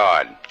 take a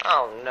card.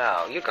 Oh,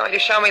 no. You going to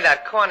show me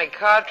that corny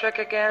card trick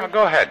again? Now,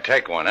 go ahead,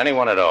 take one. Any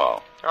one at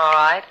all. All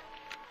right.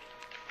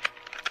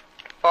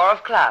 4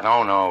 of clubs.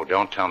 No,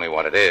 don't tell me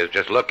what it is.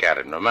 Just look at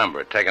it and remember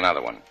it. Take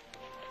another one.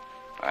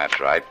 That's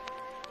right.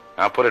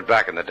 Now put it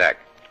back in the deck.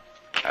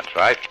 That's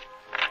right.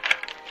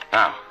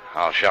 Now,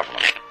 I'll shuffle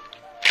them.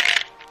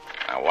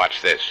 Now,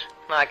 watch this.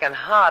 I can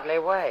hardly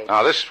wait.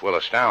 Now, this will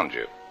astound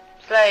you.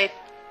 Slate.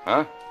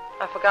 Huh?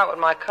 I forgot what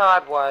my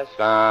card was.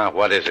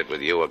 What is it with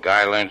you? A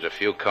guy learns a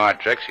few card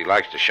tricks, he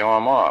likes to show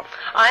 'em off.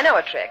 I know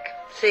a trick.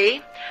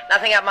 See?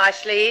 Nothing up my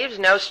sleeves,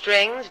 no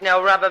strings,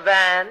 no rubber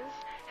bands,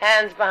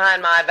 hands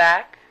behind my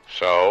back.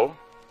 So?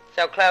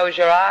 So close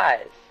your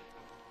eyes.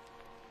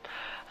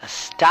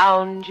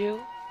 Astound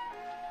you?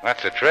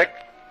 That's a trick?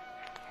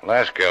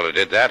 Last girl who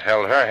did that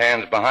held her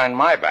hands behind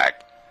my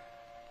back.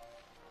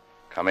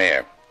 Come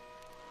here.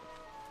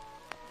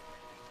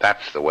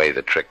 That's the way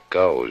the trick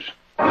goes.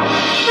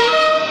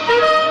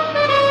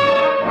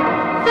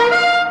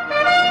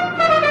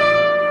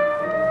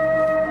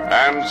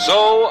 And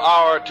so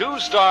our 2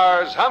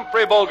 stars,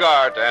 Humphrey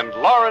Bogart and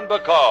Lauren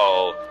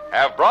Bacall,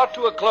 have brought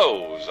to a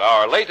close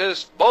our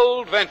latest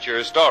bold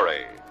venture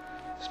story.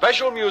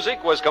 Special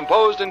music was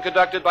composed and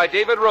conducted by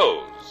David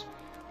Rose.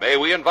 May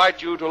we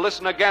invite you to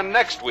listen again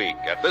next week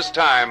at this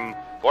time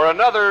for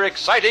another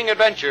exciting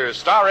adventure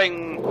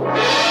starring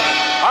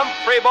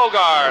Humphrey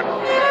Bogart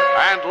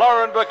and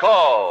Lauren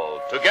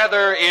Bacall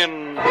together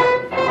in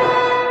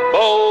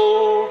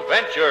Bold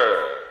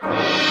Venture.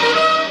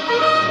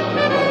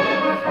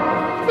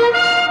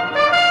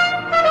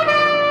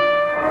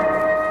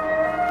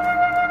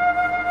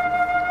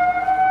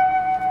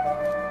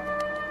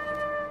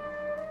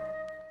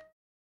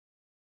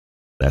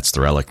 That's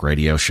the Relic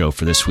Radio Show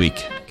for this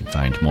week. You can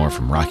find more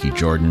from Rocky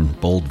Jordan,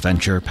 Bold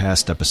Venture,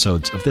 past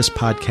episodes of this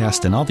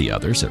podcast and all the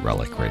others at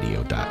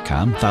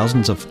relicradio.com.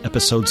 Thousands of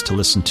episodes to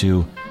listen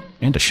to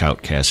and a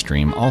Shoutcast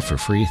stream, all for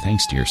free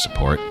thanks to your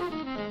support.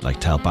 If you'd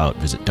like to help out,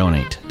 visit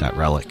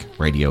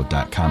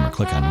donate.relicradio.com or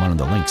click on one of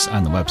the links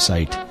on the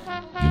website.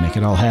 You make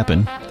it all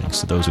happen. Thanks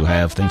to those who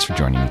have. Thanks for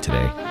joining me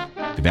today.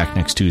 Be back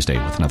next Tuesday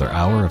with another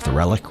hour of the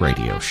Relic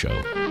Radio Show.